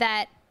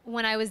that,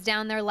 when I was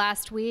down there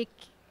last week,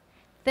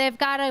 they've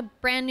got a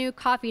brand new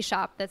coffee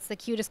shop that's the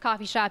cutest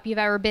coffee shop you've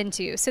ever been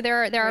to. So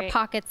there are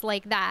pockets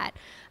like that.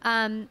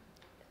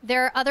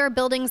 There are other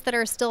buildings that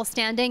are still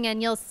standing,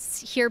 and you'll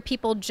hear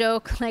people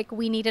joke like,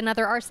 we need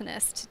another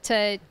arsonist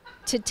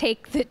to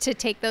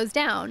take those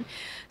down.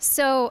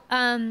 So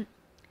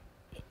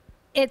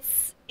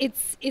it's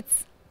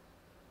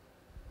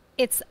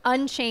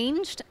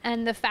unchanged,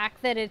 and the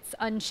fact that it's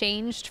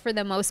unchanged for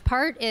the most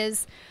part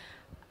is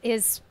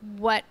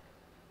what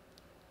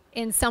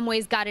in some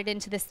ways got it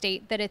into the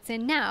state that it's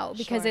in now,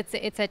 because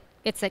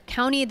it's a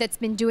county that's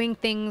been doing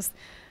things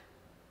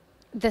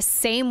the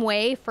same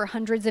way for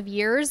hundreds of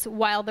years,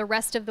 while the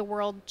rest of the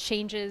world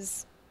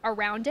changes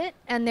around it,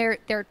 and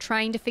they're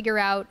trying to figure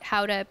out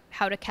how to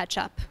catch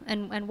up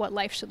and what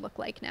life should look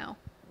like now.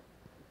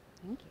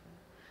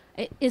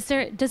 Thank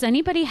you. Does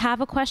anybody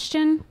have a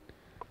question?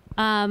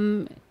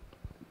 There's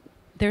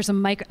a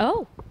mic.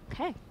 Oh,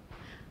 okay.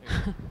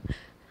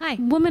 Hi.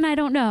 Woman I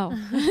don't know,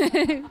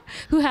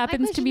 who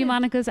happens to be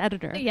Monica's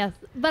editor. Yes,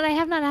 but I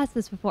have not asked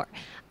this before.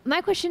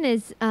 My question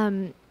is,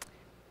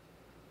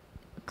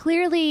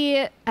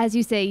 clearly, as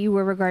you say, you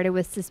were regarded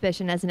with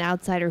suspicion as an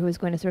outsider who was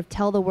going to sort of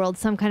tell the world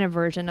some kind of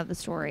version of the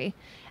story.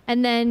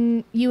 And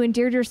then you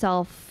endeared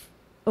yourself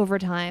over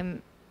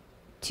time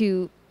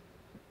to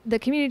the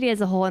community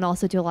as a whole, and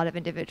also to a lot of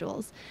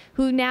individuals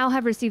who now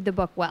have received the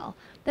book well.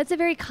 That's a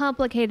very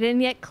complicated,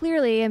 and yet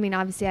clearly, I mean,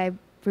 obviously I'm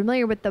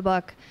familiar with the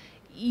book.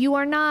 You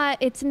are not,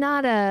 it's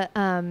not a,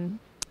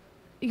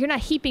 you're not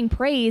heaping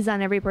praise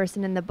on every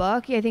person in the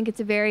book. I think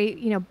it's a very,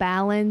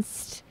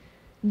 balanced,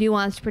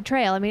 nuanced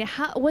portrayal. I mean,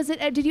 how was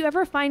it, did you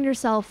ever find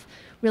yourself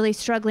really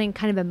struggling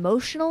kind of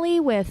emotionally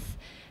with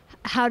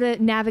how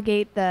to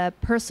navigate the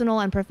personal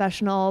and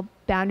professional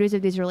boundaries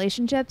of these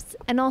relationships?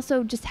 And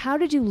also, just how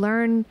did you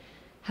learn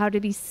how to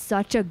be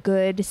such a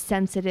good,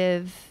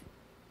 sensitive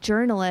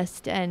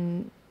journalist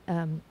and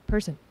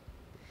person?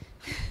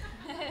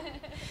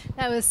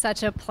 That was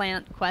such a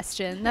plant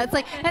question. That's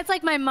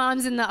like my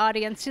mom's in the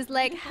audience. She's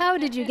like, how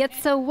did you get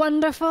so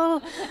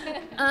wonderful?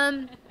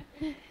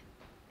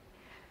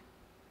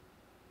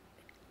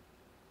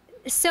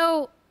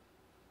 So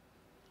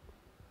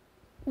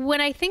when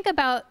I think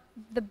about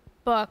the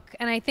book,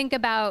 and I think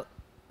about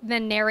the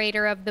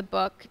narrator of the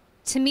book,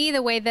 to me,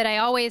 the way that I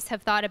always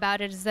have thought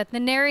about it is that the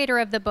narrator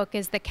of the book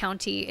is the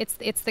county.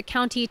 It's the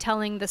county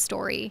telling the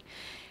story.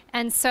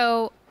 And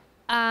so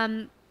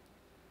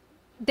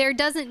there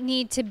doesn't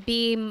need to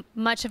be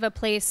much of a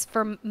place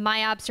for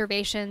my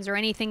observations or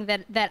anything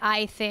that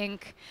I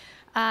think.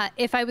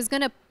 If I was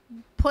going to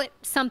put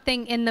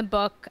something in the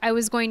book, I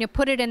was going to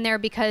put it in there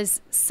because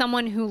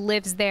someone who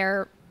lives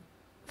there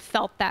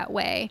felt that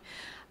way.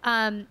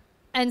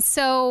 And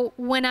so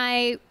when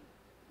I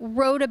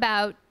wrote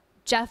about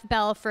Jeff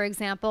Bell, for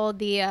example,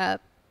 the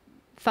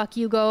fuck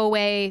you, go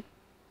away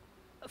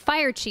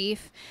fire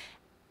chief,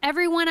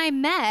 everyone I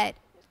met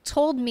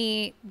told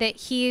me that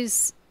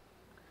he's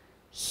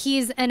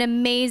an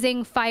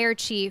amazing fire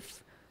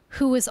chief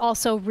who is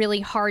also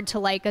really hard to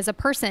like as a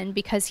person,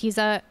 because he's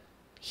a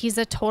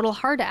total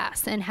hard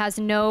ass and has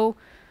no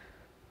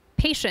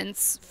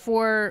patience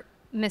for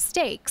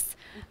mistakes.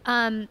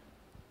 And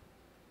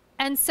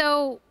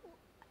so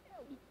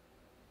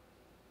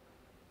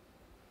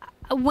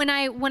when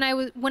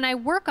I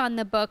work on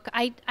the book,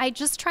 I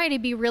just try to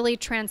be really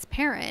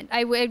transparent.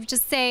 I would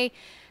just say,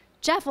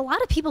 Jeff, a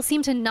lot of people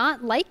seem to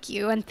not like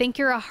you and think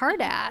you're a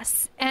hard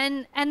ass.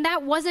 And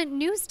that wasn't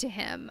news to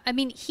him. I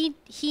mean,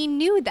 he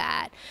knew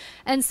that.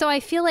 And so I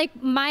feel like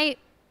my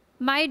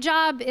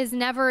job is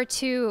never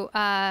to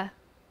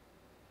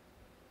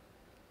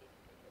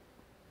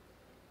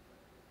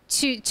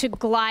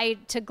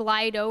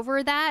glide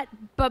over that.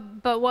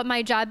 But what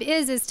my job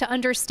is to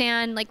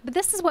understand, like, but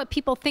this is what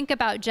people think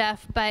about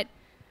Jeff, but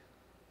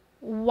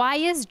why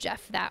is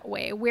Jeff that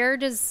way?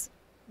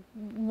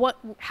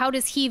 How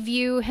does he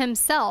view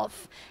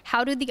himself?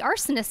 How do the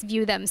arsonists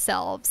view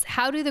themselves?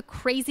 How do the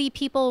crazy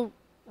people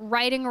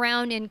riding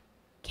around in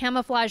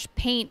camouflage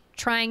paint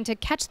trying to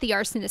catch the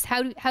arsonists,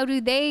 how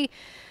do they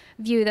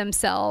view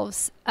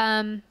themselves?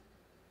 I'm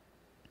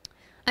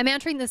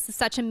answering this in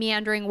such a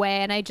meandering way,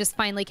 and I just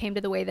finally came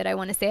to the way that I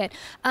want to say it.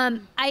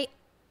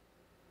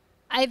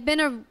 I've been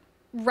a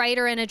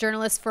writer and a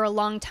journalist for a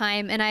long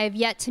time, and I have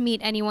yet to meet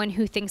anyone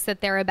who thinks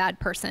that they're a bad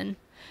person.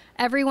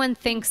 Everyone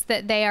thinks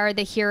that they are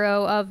the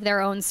hero of their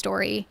own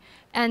story.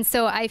 And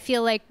so I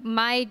feel like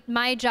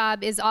my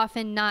job is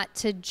often not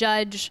to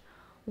judge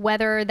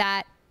whether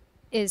that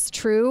is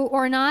true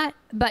or not,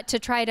 but to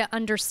try to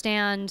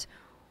understand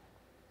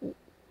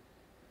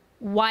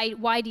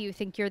why do you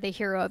think you're the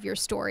hero of your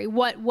story?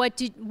 What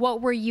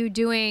were you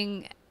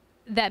doing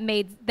that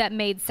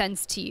made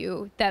sense to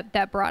you,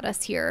 that brought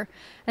us here?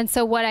 And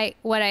so what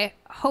I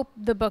hope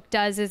the book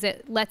does is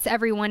it lets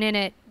everyone in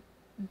it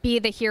be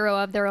the hero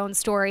of their own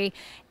story,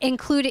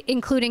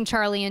 including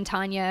Charlie and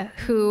Tonya,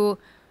 who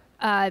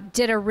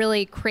did a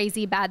really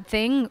crazy bad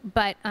thing,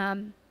 but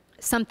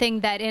something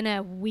that in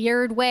a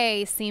weird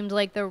way seemed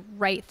like the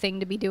right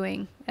thing to be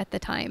doing at the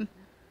time.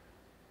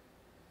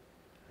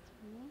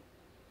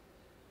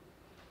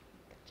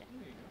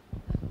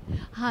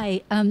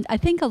 Hi. I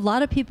think a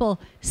lot of people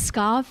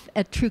scoff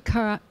at true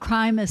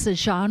crime as a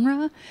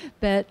genre,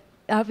 but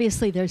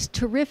obviously there's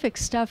terrific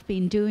stuff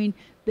being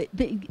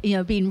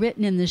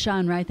written in the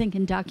genre. I think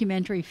in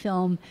documentary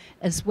film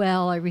as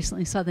well. I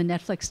recently saw the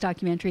Netflix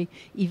documentary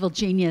Evil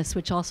Genius,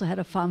 which also had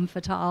a femme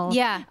fatale.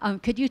 Yeah.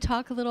 Could you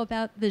talk a little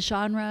about the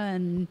genre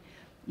and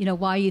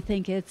why you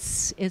think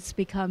it's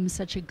become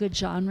such a good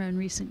genre in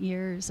recent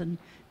years and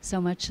so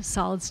much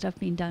solid stuff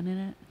being done in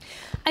it?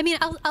 I mean,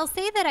 I'll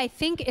say that I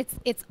think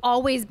it's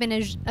always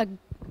been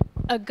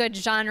a good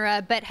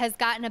genre, but has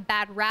gotten a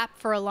bad rap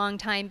for a long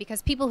time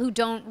because people who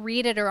don't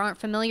read it or aren't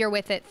familiar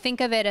with it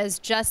think of it as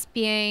just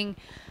being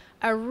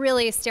a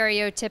really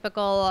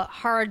stereotypical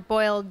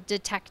hard-boiled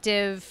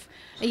detective,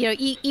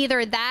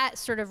 either that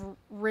sort of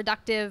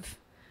reductive,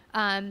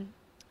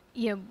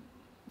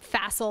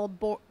 facile,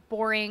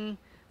 boring,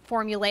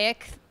 formulaic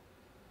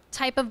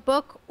type of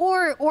book,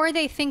 or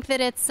they think that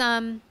it's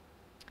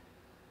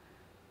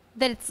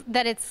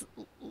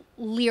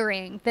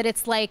leering, that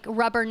it's like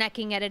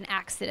rubbernecking at an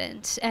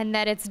accident, and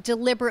that it's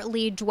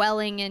deliberately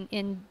dwelling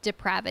in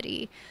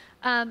depravity.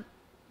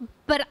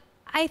 But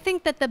I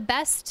think that the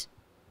best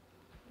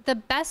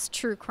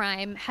true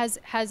crime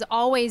has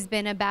always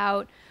been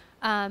about,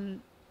 has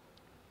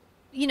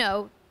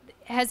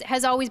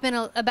always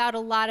been about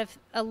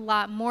a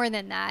lot more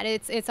than that.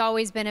 It's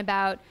always been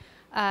about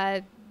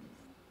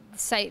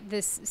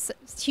this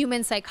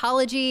human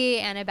psychology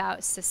and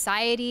about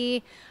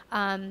society.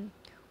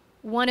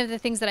 One of the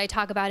things that I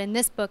talk about in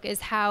this book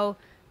is how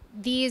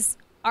these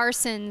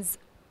arsons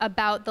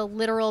about the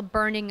literal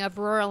burning of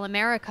rural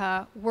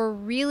America were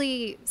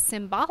really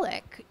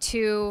symbolic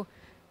to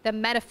the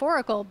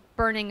metaphorical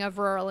burning of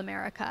rural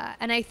America.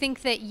 And I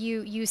think that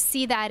you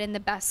see that in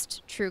the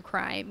best true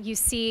crime. You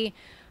see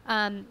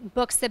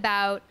books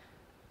about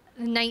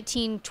the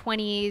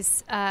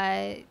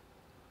 1920s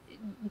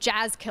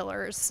jazz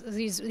killers,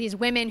 these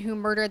women who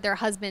murdered their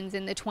husbands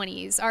in the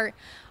 20s,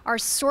 are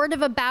sort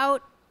of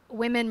about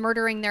women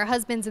murdering their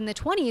husbands in the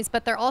 20s,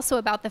 but they're also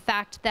about the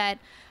fact that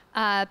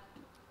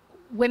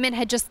women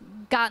had just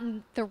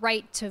gotten the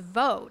right to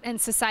vote, and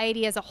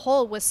society as a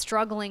whole was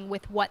struggling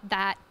with what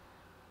that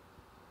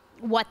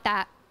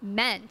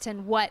meant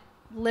and what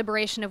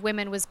liberation of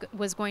women was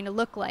going to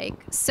look like.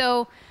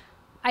 So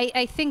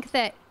I think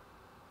that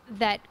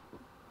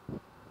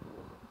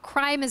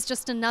crime is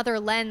just another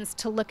lens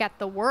to look at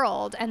the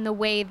world and the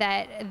way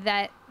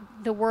that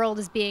the world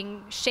is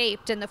being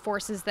shaped and the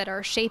forces that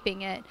are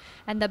shaping it.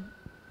 And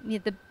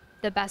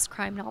the best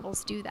crime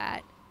novels do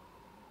that.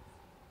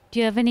 Do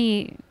you have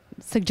any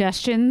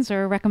suggestions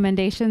or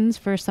recommendations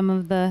for some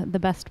of the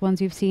best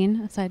ones you've seen,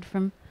 aside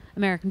from,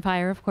 American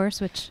Fire, of course,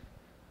 which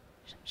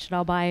should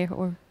all buy.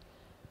 Or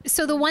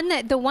so the one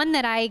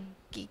that I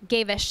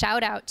gave a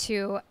shout out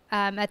to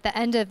at the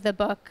end of the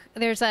book,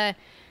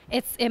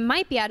 it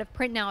might be out of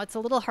print now. It's a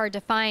little hard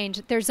to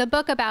find. There's a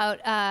book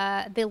about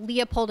the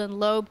Leopold and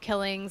Loeb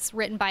killings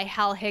written by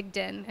Hal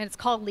Higdon, and it's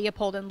called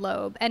Leopold and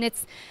Loeb. And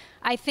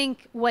I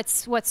think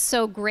what's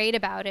so great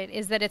about it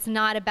is that it's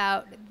not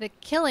about the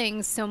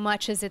killings so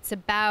much as it's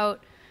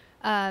about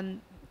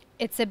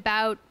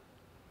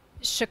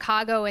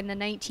Chicago in the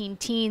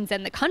 19-teens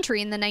and the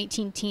country in the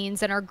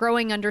 19-teens and our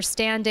growing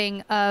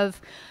understanding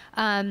of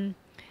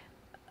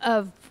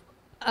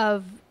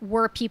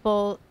were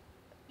people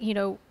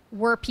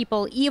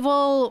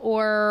evil,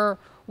 or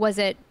was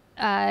it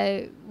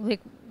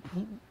like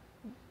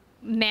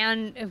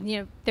man,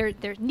 there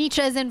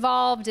Nietzsche is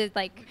involved,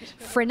 like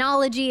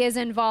phrenology is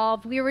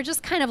involved. We were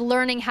just kind of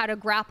learning how to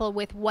grapple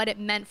with what it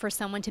meant for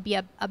someone to be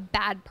a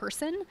bad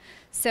person.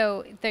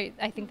 So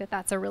I think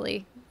that's a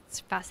really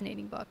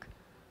fascinating book.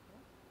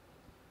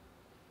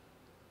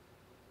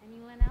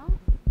 Anyone else?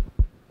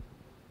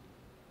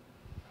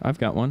 I've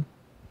got one.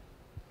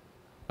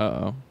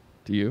 Uh-oh.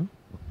 Do you?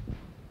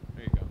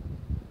 There you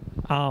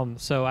go.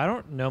 So I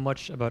don't know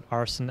much about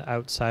arson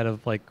outside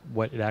of like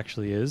what it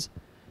actually is.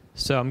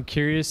 So I'm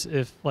curious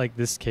if like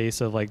this case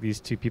of like these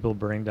two people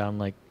burning down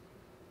like,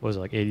 what was it,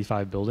 like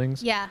 85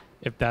 buildings? Yeah.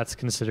 If that's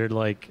considered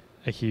like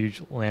a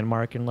huge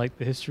landmark in like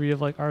the history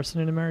of like arson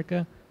in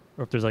America,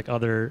 or if there's like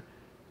other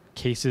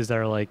cases that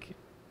are like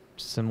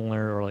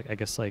similar or like I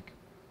guess like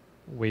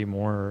way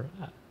more.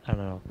 I don't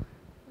know.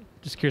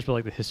 Just curious about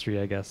like the history,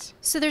 I guess.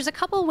 So there's a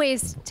couple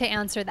ways to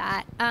answer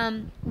that.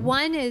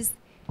 One is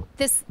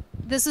this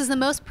is the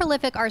most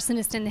prolific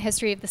arsonist in the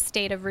history of the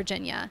state of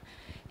Virginia.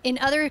 In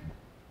other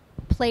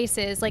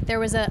places, like there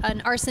was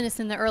an arsonist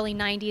in the early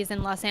 90s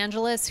in Los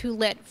Angeles who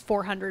lit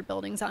 400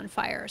 buildings on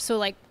fire. So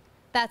like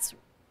that's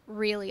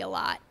really a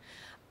lot.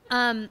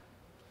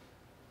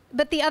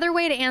 But the other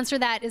way to answer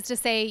that is to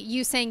say,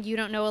 you saying you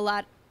don't know a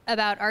lot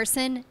about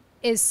arson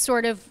is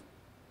sort of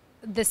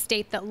the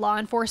state that law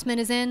enforcement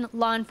is in.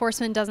 Law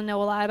enforcement doesn't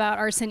know a lot about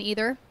arson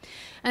either.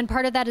 And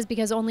part of that is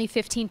because only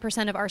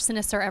 15% of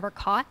arsonists are ever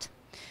caught.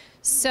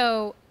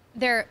 So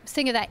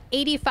think of that,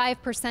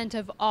 85%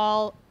 of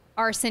all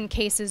arson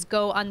cases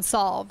go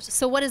unsolved.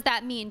 So what does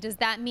that mean? Does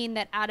that mean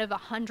that out of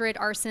 100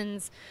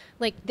 arsons,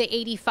 like the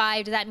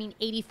 85, does that mean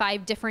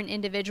 85 different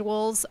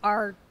individuals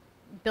are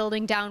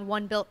burning down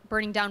one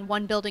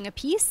building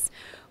apiece?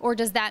 Or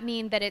does that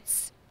mean that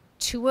it's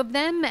 2 of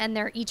them and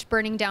they're each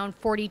burning down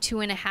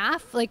 42 and a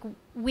half? Like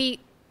we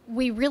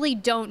really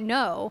don't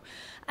know.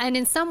 And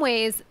in some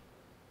ways,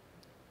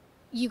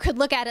 you could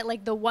look at it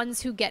like the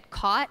ones who get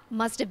caught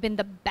must have been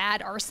the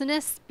bad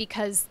arsonists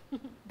because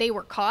they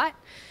were caught.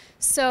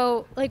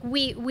 So like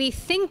we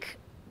think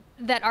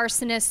that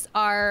arsonists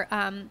are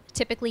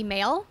typically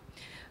male.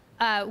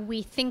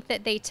 We think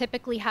that they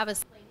typically have a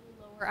slightly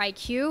lower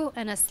IQ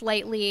and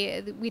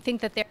we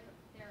think that they're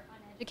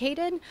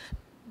uneducated.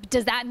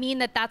 Does that mean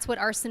that that's what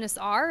arsonists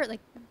are?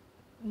 Like,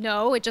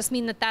 no, it just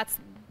means that that's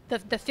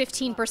the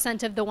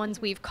 15% of the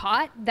ones we've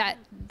caught,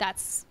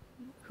 that's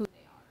who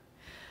they are.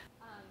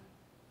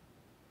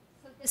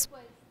 So this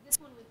one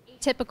was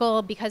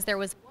atypical because there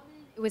was a woman.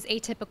 It was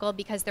atypical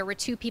because there were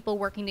 2 people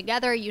working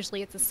together.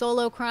 Usually it's a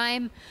solo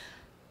crime.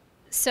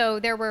 So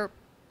there were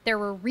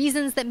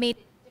reasons that made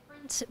it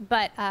different,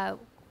 but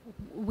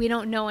we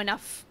don't know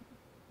enough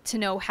to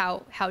know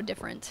how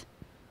different.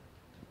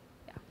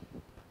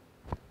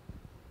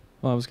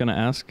 Well, I was going to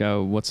ask,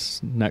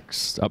 what's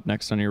up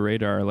next on your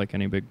radar? Like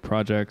any big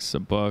projects, a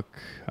book,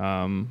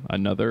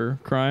 another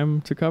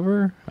crime to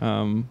cover?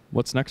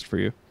 What's next for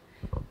you?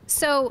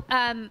 So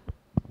I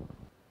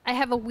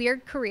have a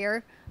weird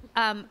career.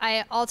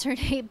 I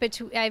alternate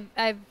between.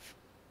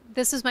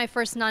 This is my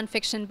first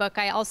nonfiction book.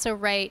 I also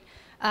write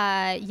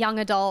young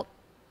adult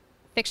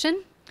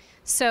fiction.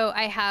 So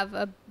I have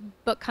a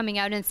book coming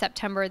out in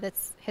September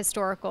that's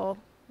historical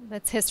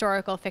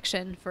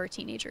fiction for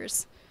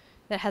teenagers.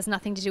 That has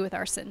nothing to do with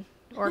arson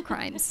or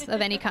crimes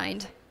of any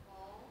kind.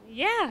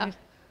 Yeah.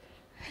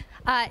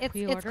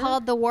 It's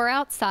called The War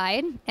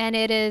Outside, and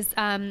it is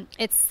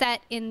it's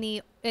set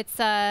in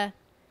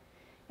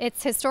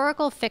it's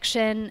historical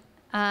fiction,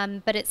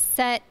 but it's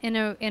set in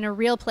a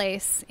real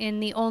place, in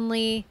the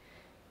only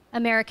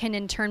American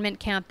internment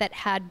camp that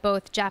had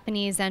both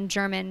Japanese and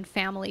German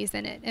families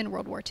in it in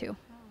World War II. Oh.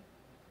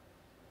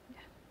 Yeah.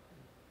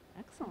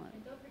 Excellent.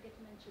 And don't forget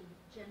to mention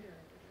gender.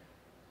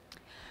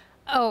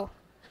 Oh.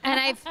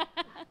 And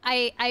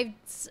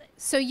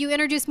so you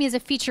introduced me as a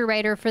feature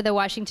writer for the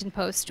Washington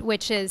Post,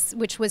 which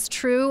was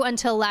true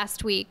until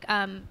last week.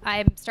 I'm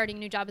starting a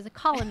new job as a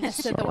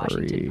columnist at the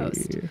Washington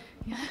Post.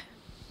 Yeah.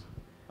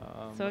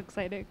 So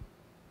exciting.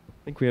 I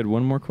think we had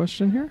one more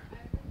question here.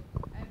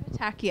 I have a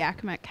tacky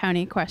Accomack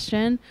County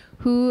question.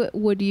 Who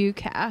would you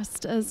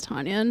cast as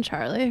Tonya and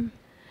Charlie?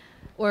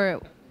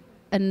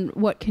 And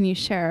what can you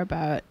share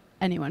about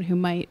anyone who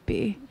might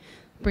be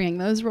bringing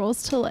those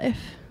roles to life?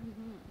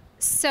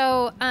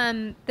 So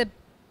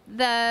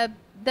the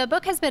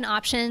book has been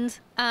optioned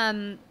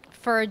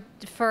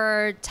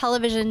for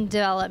television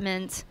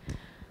development,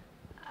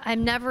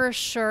 I'm never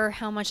sure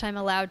how much I'm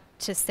allowed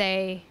to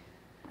say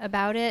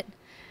about it.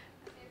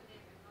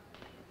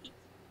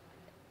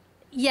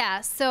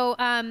 Yeah. So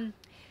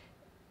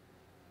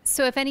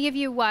so if any of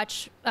you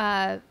watch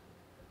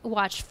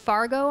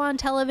Fargo on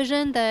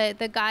television,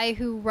 the guy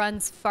who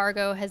runs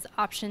Fargo has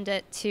optioned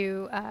it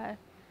to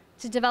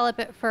develop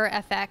it for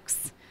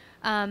FX,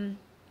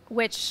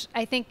 which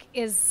I think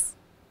is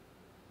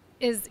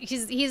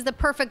he's the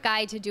perfect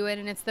guy to do it,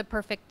 and it's the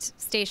perfect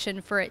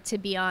station for it to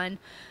be on.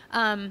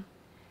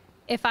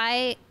 If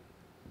I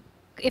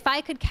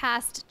could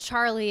cast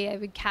Charlie, I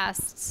would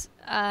cast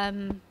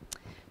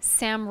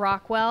Sam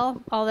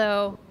Rockwell.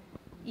 Although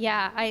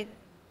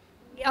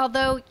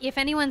if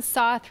anyone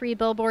saw 3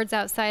 Billboards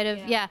Outside of,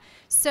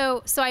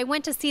 so I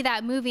went to see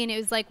that movie, and it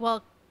was like,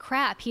 well,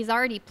 crap, he's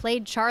already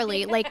played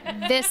Charlie. Like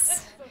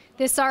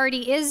this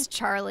already is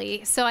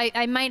Charlie. So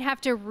I might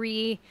have to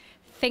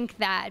rethink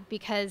that,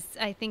 because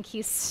I think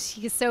he's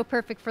so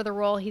perfect for the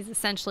role. He's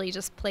essentially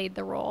just played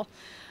the role.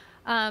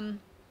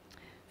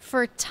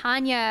 For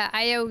Tonya,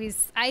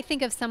 I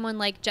think of someone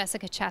like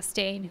Jessica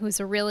Chastain, who's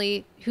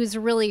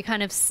really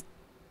kind of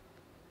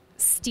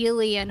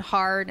steely and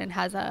hard, and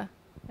has an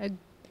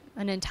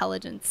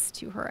intelligence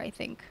to her, I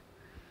think.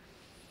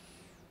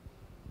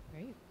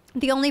 Great.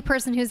 The only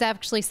person who's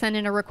actually sent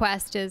in a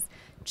request is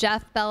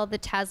Jeff Bell, the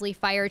Tasley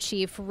fire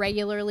chief,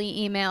 regularly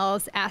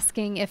emails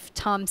asking if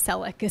Tom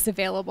Selleck is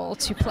available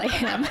to play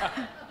him.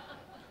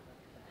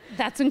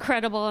 That's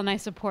incredible, and I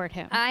support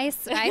him. I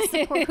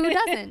support, who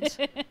doesn't?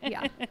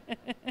 Yeah.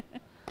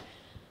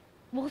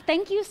 Well,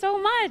 thank you so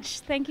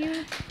much. Thank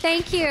you.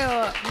 Thank you,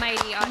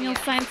 mighty And you'll audience.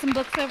 sign some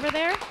books over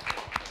there?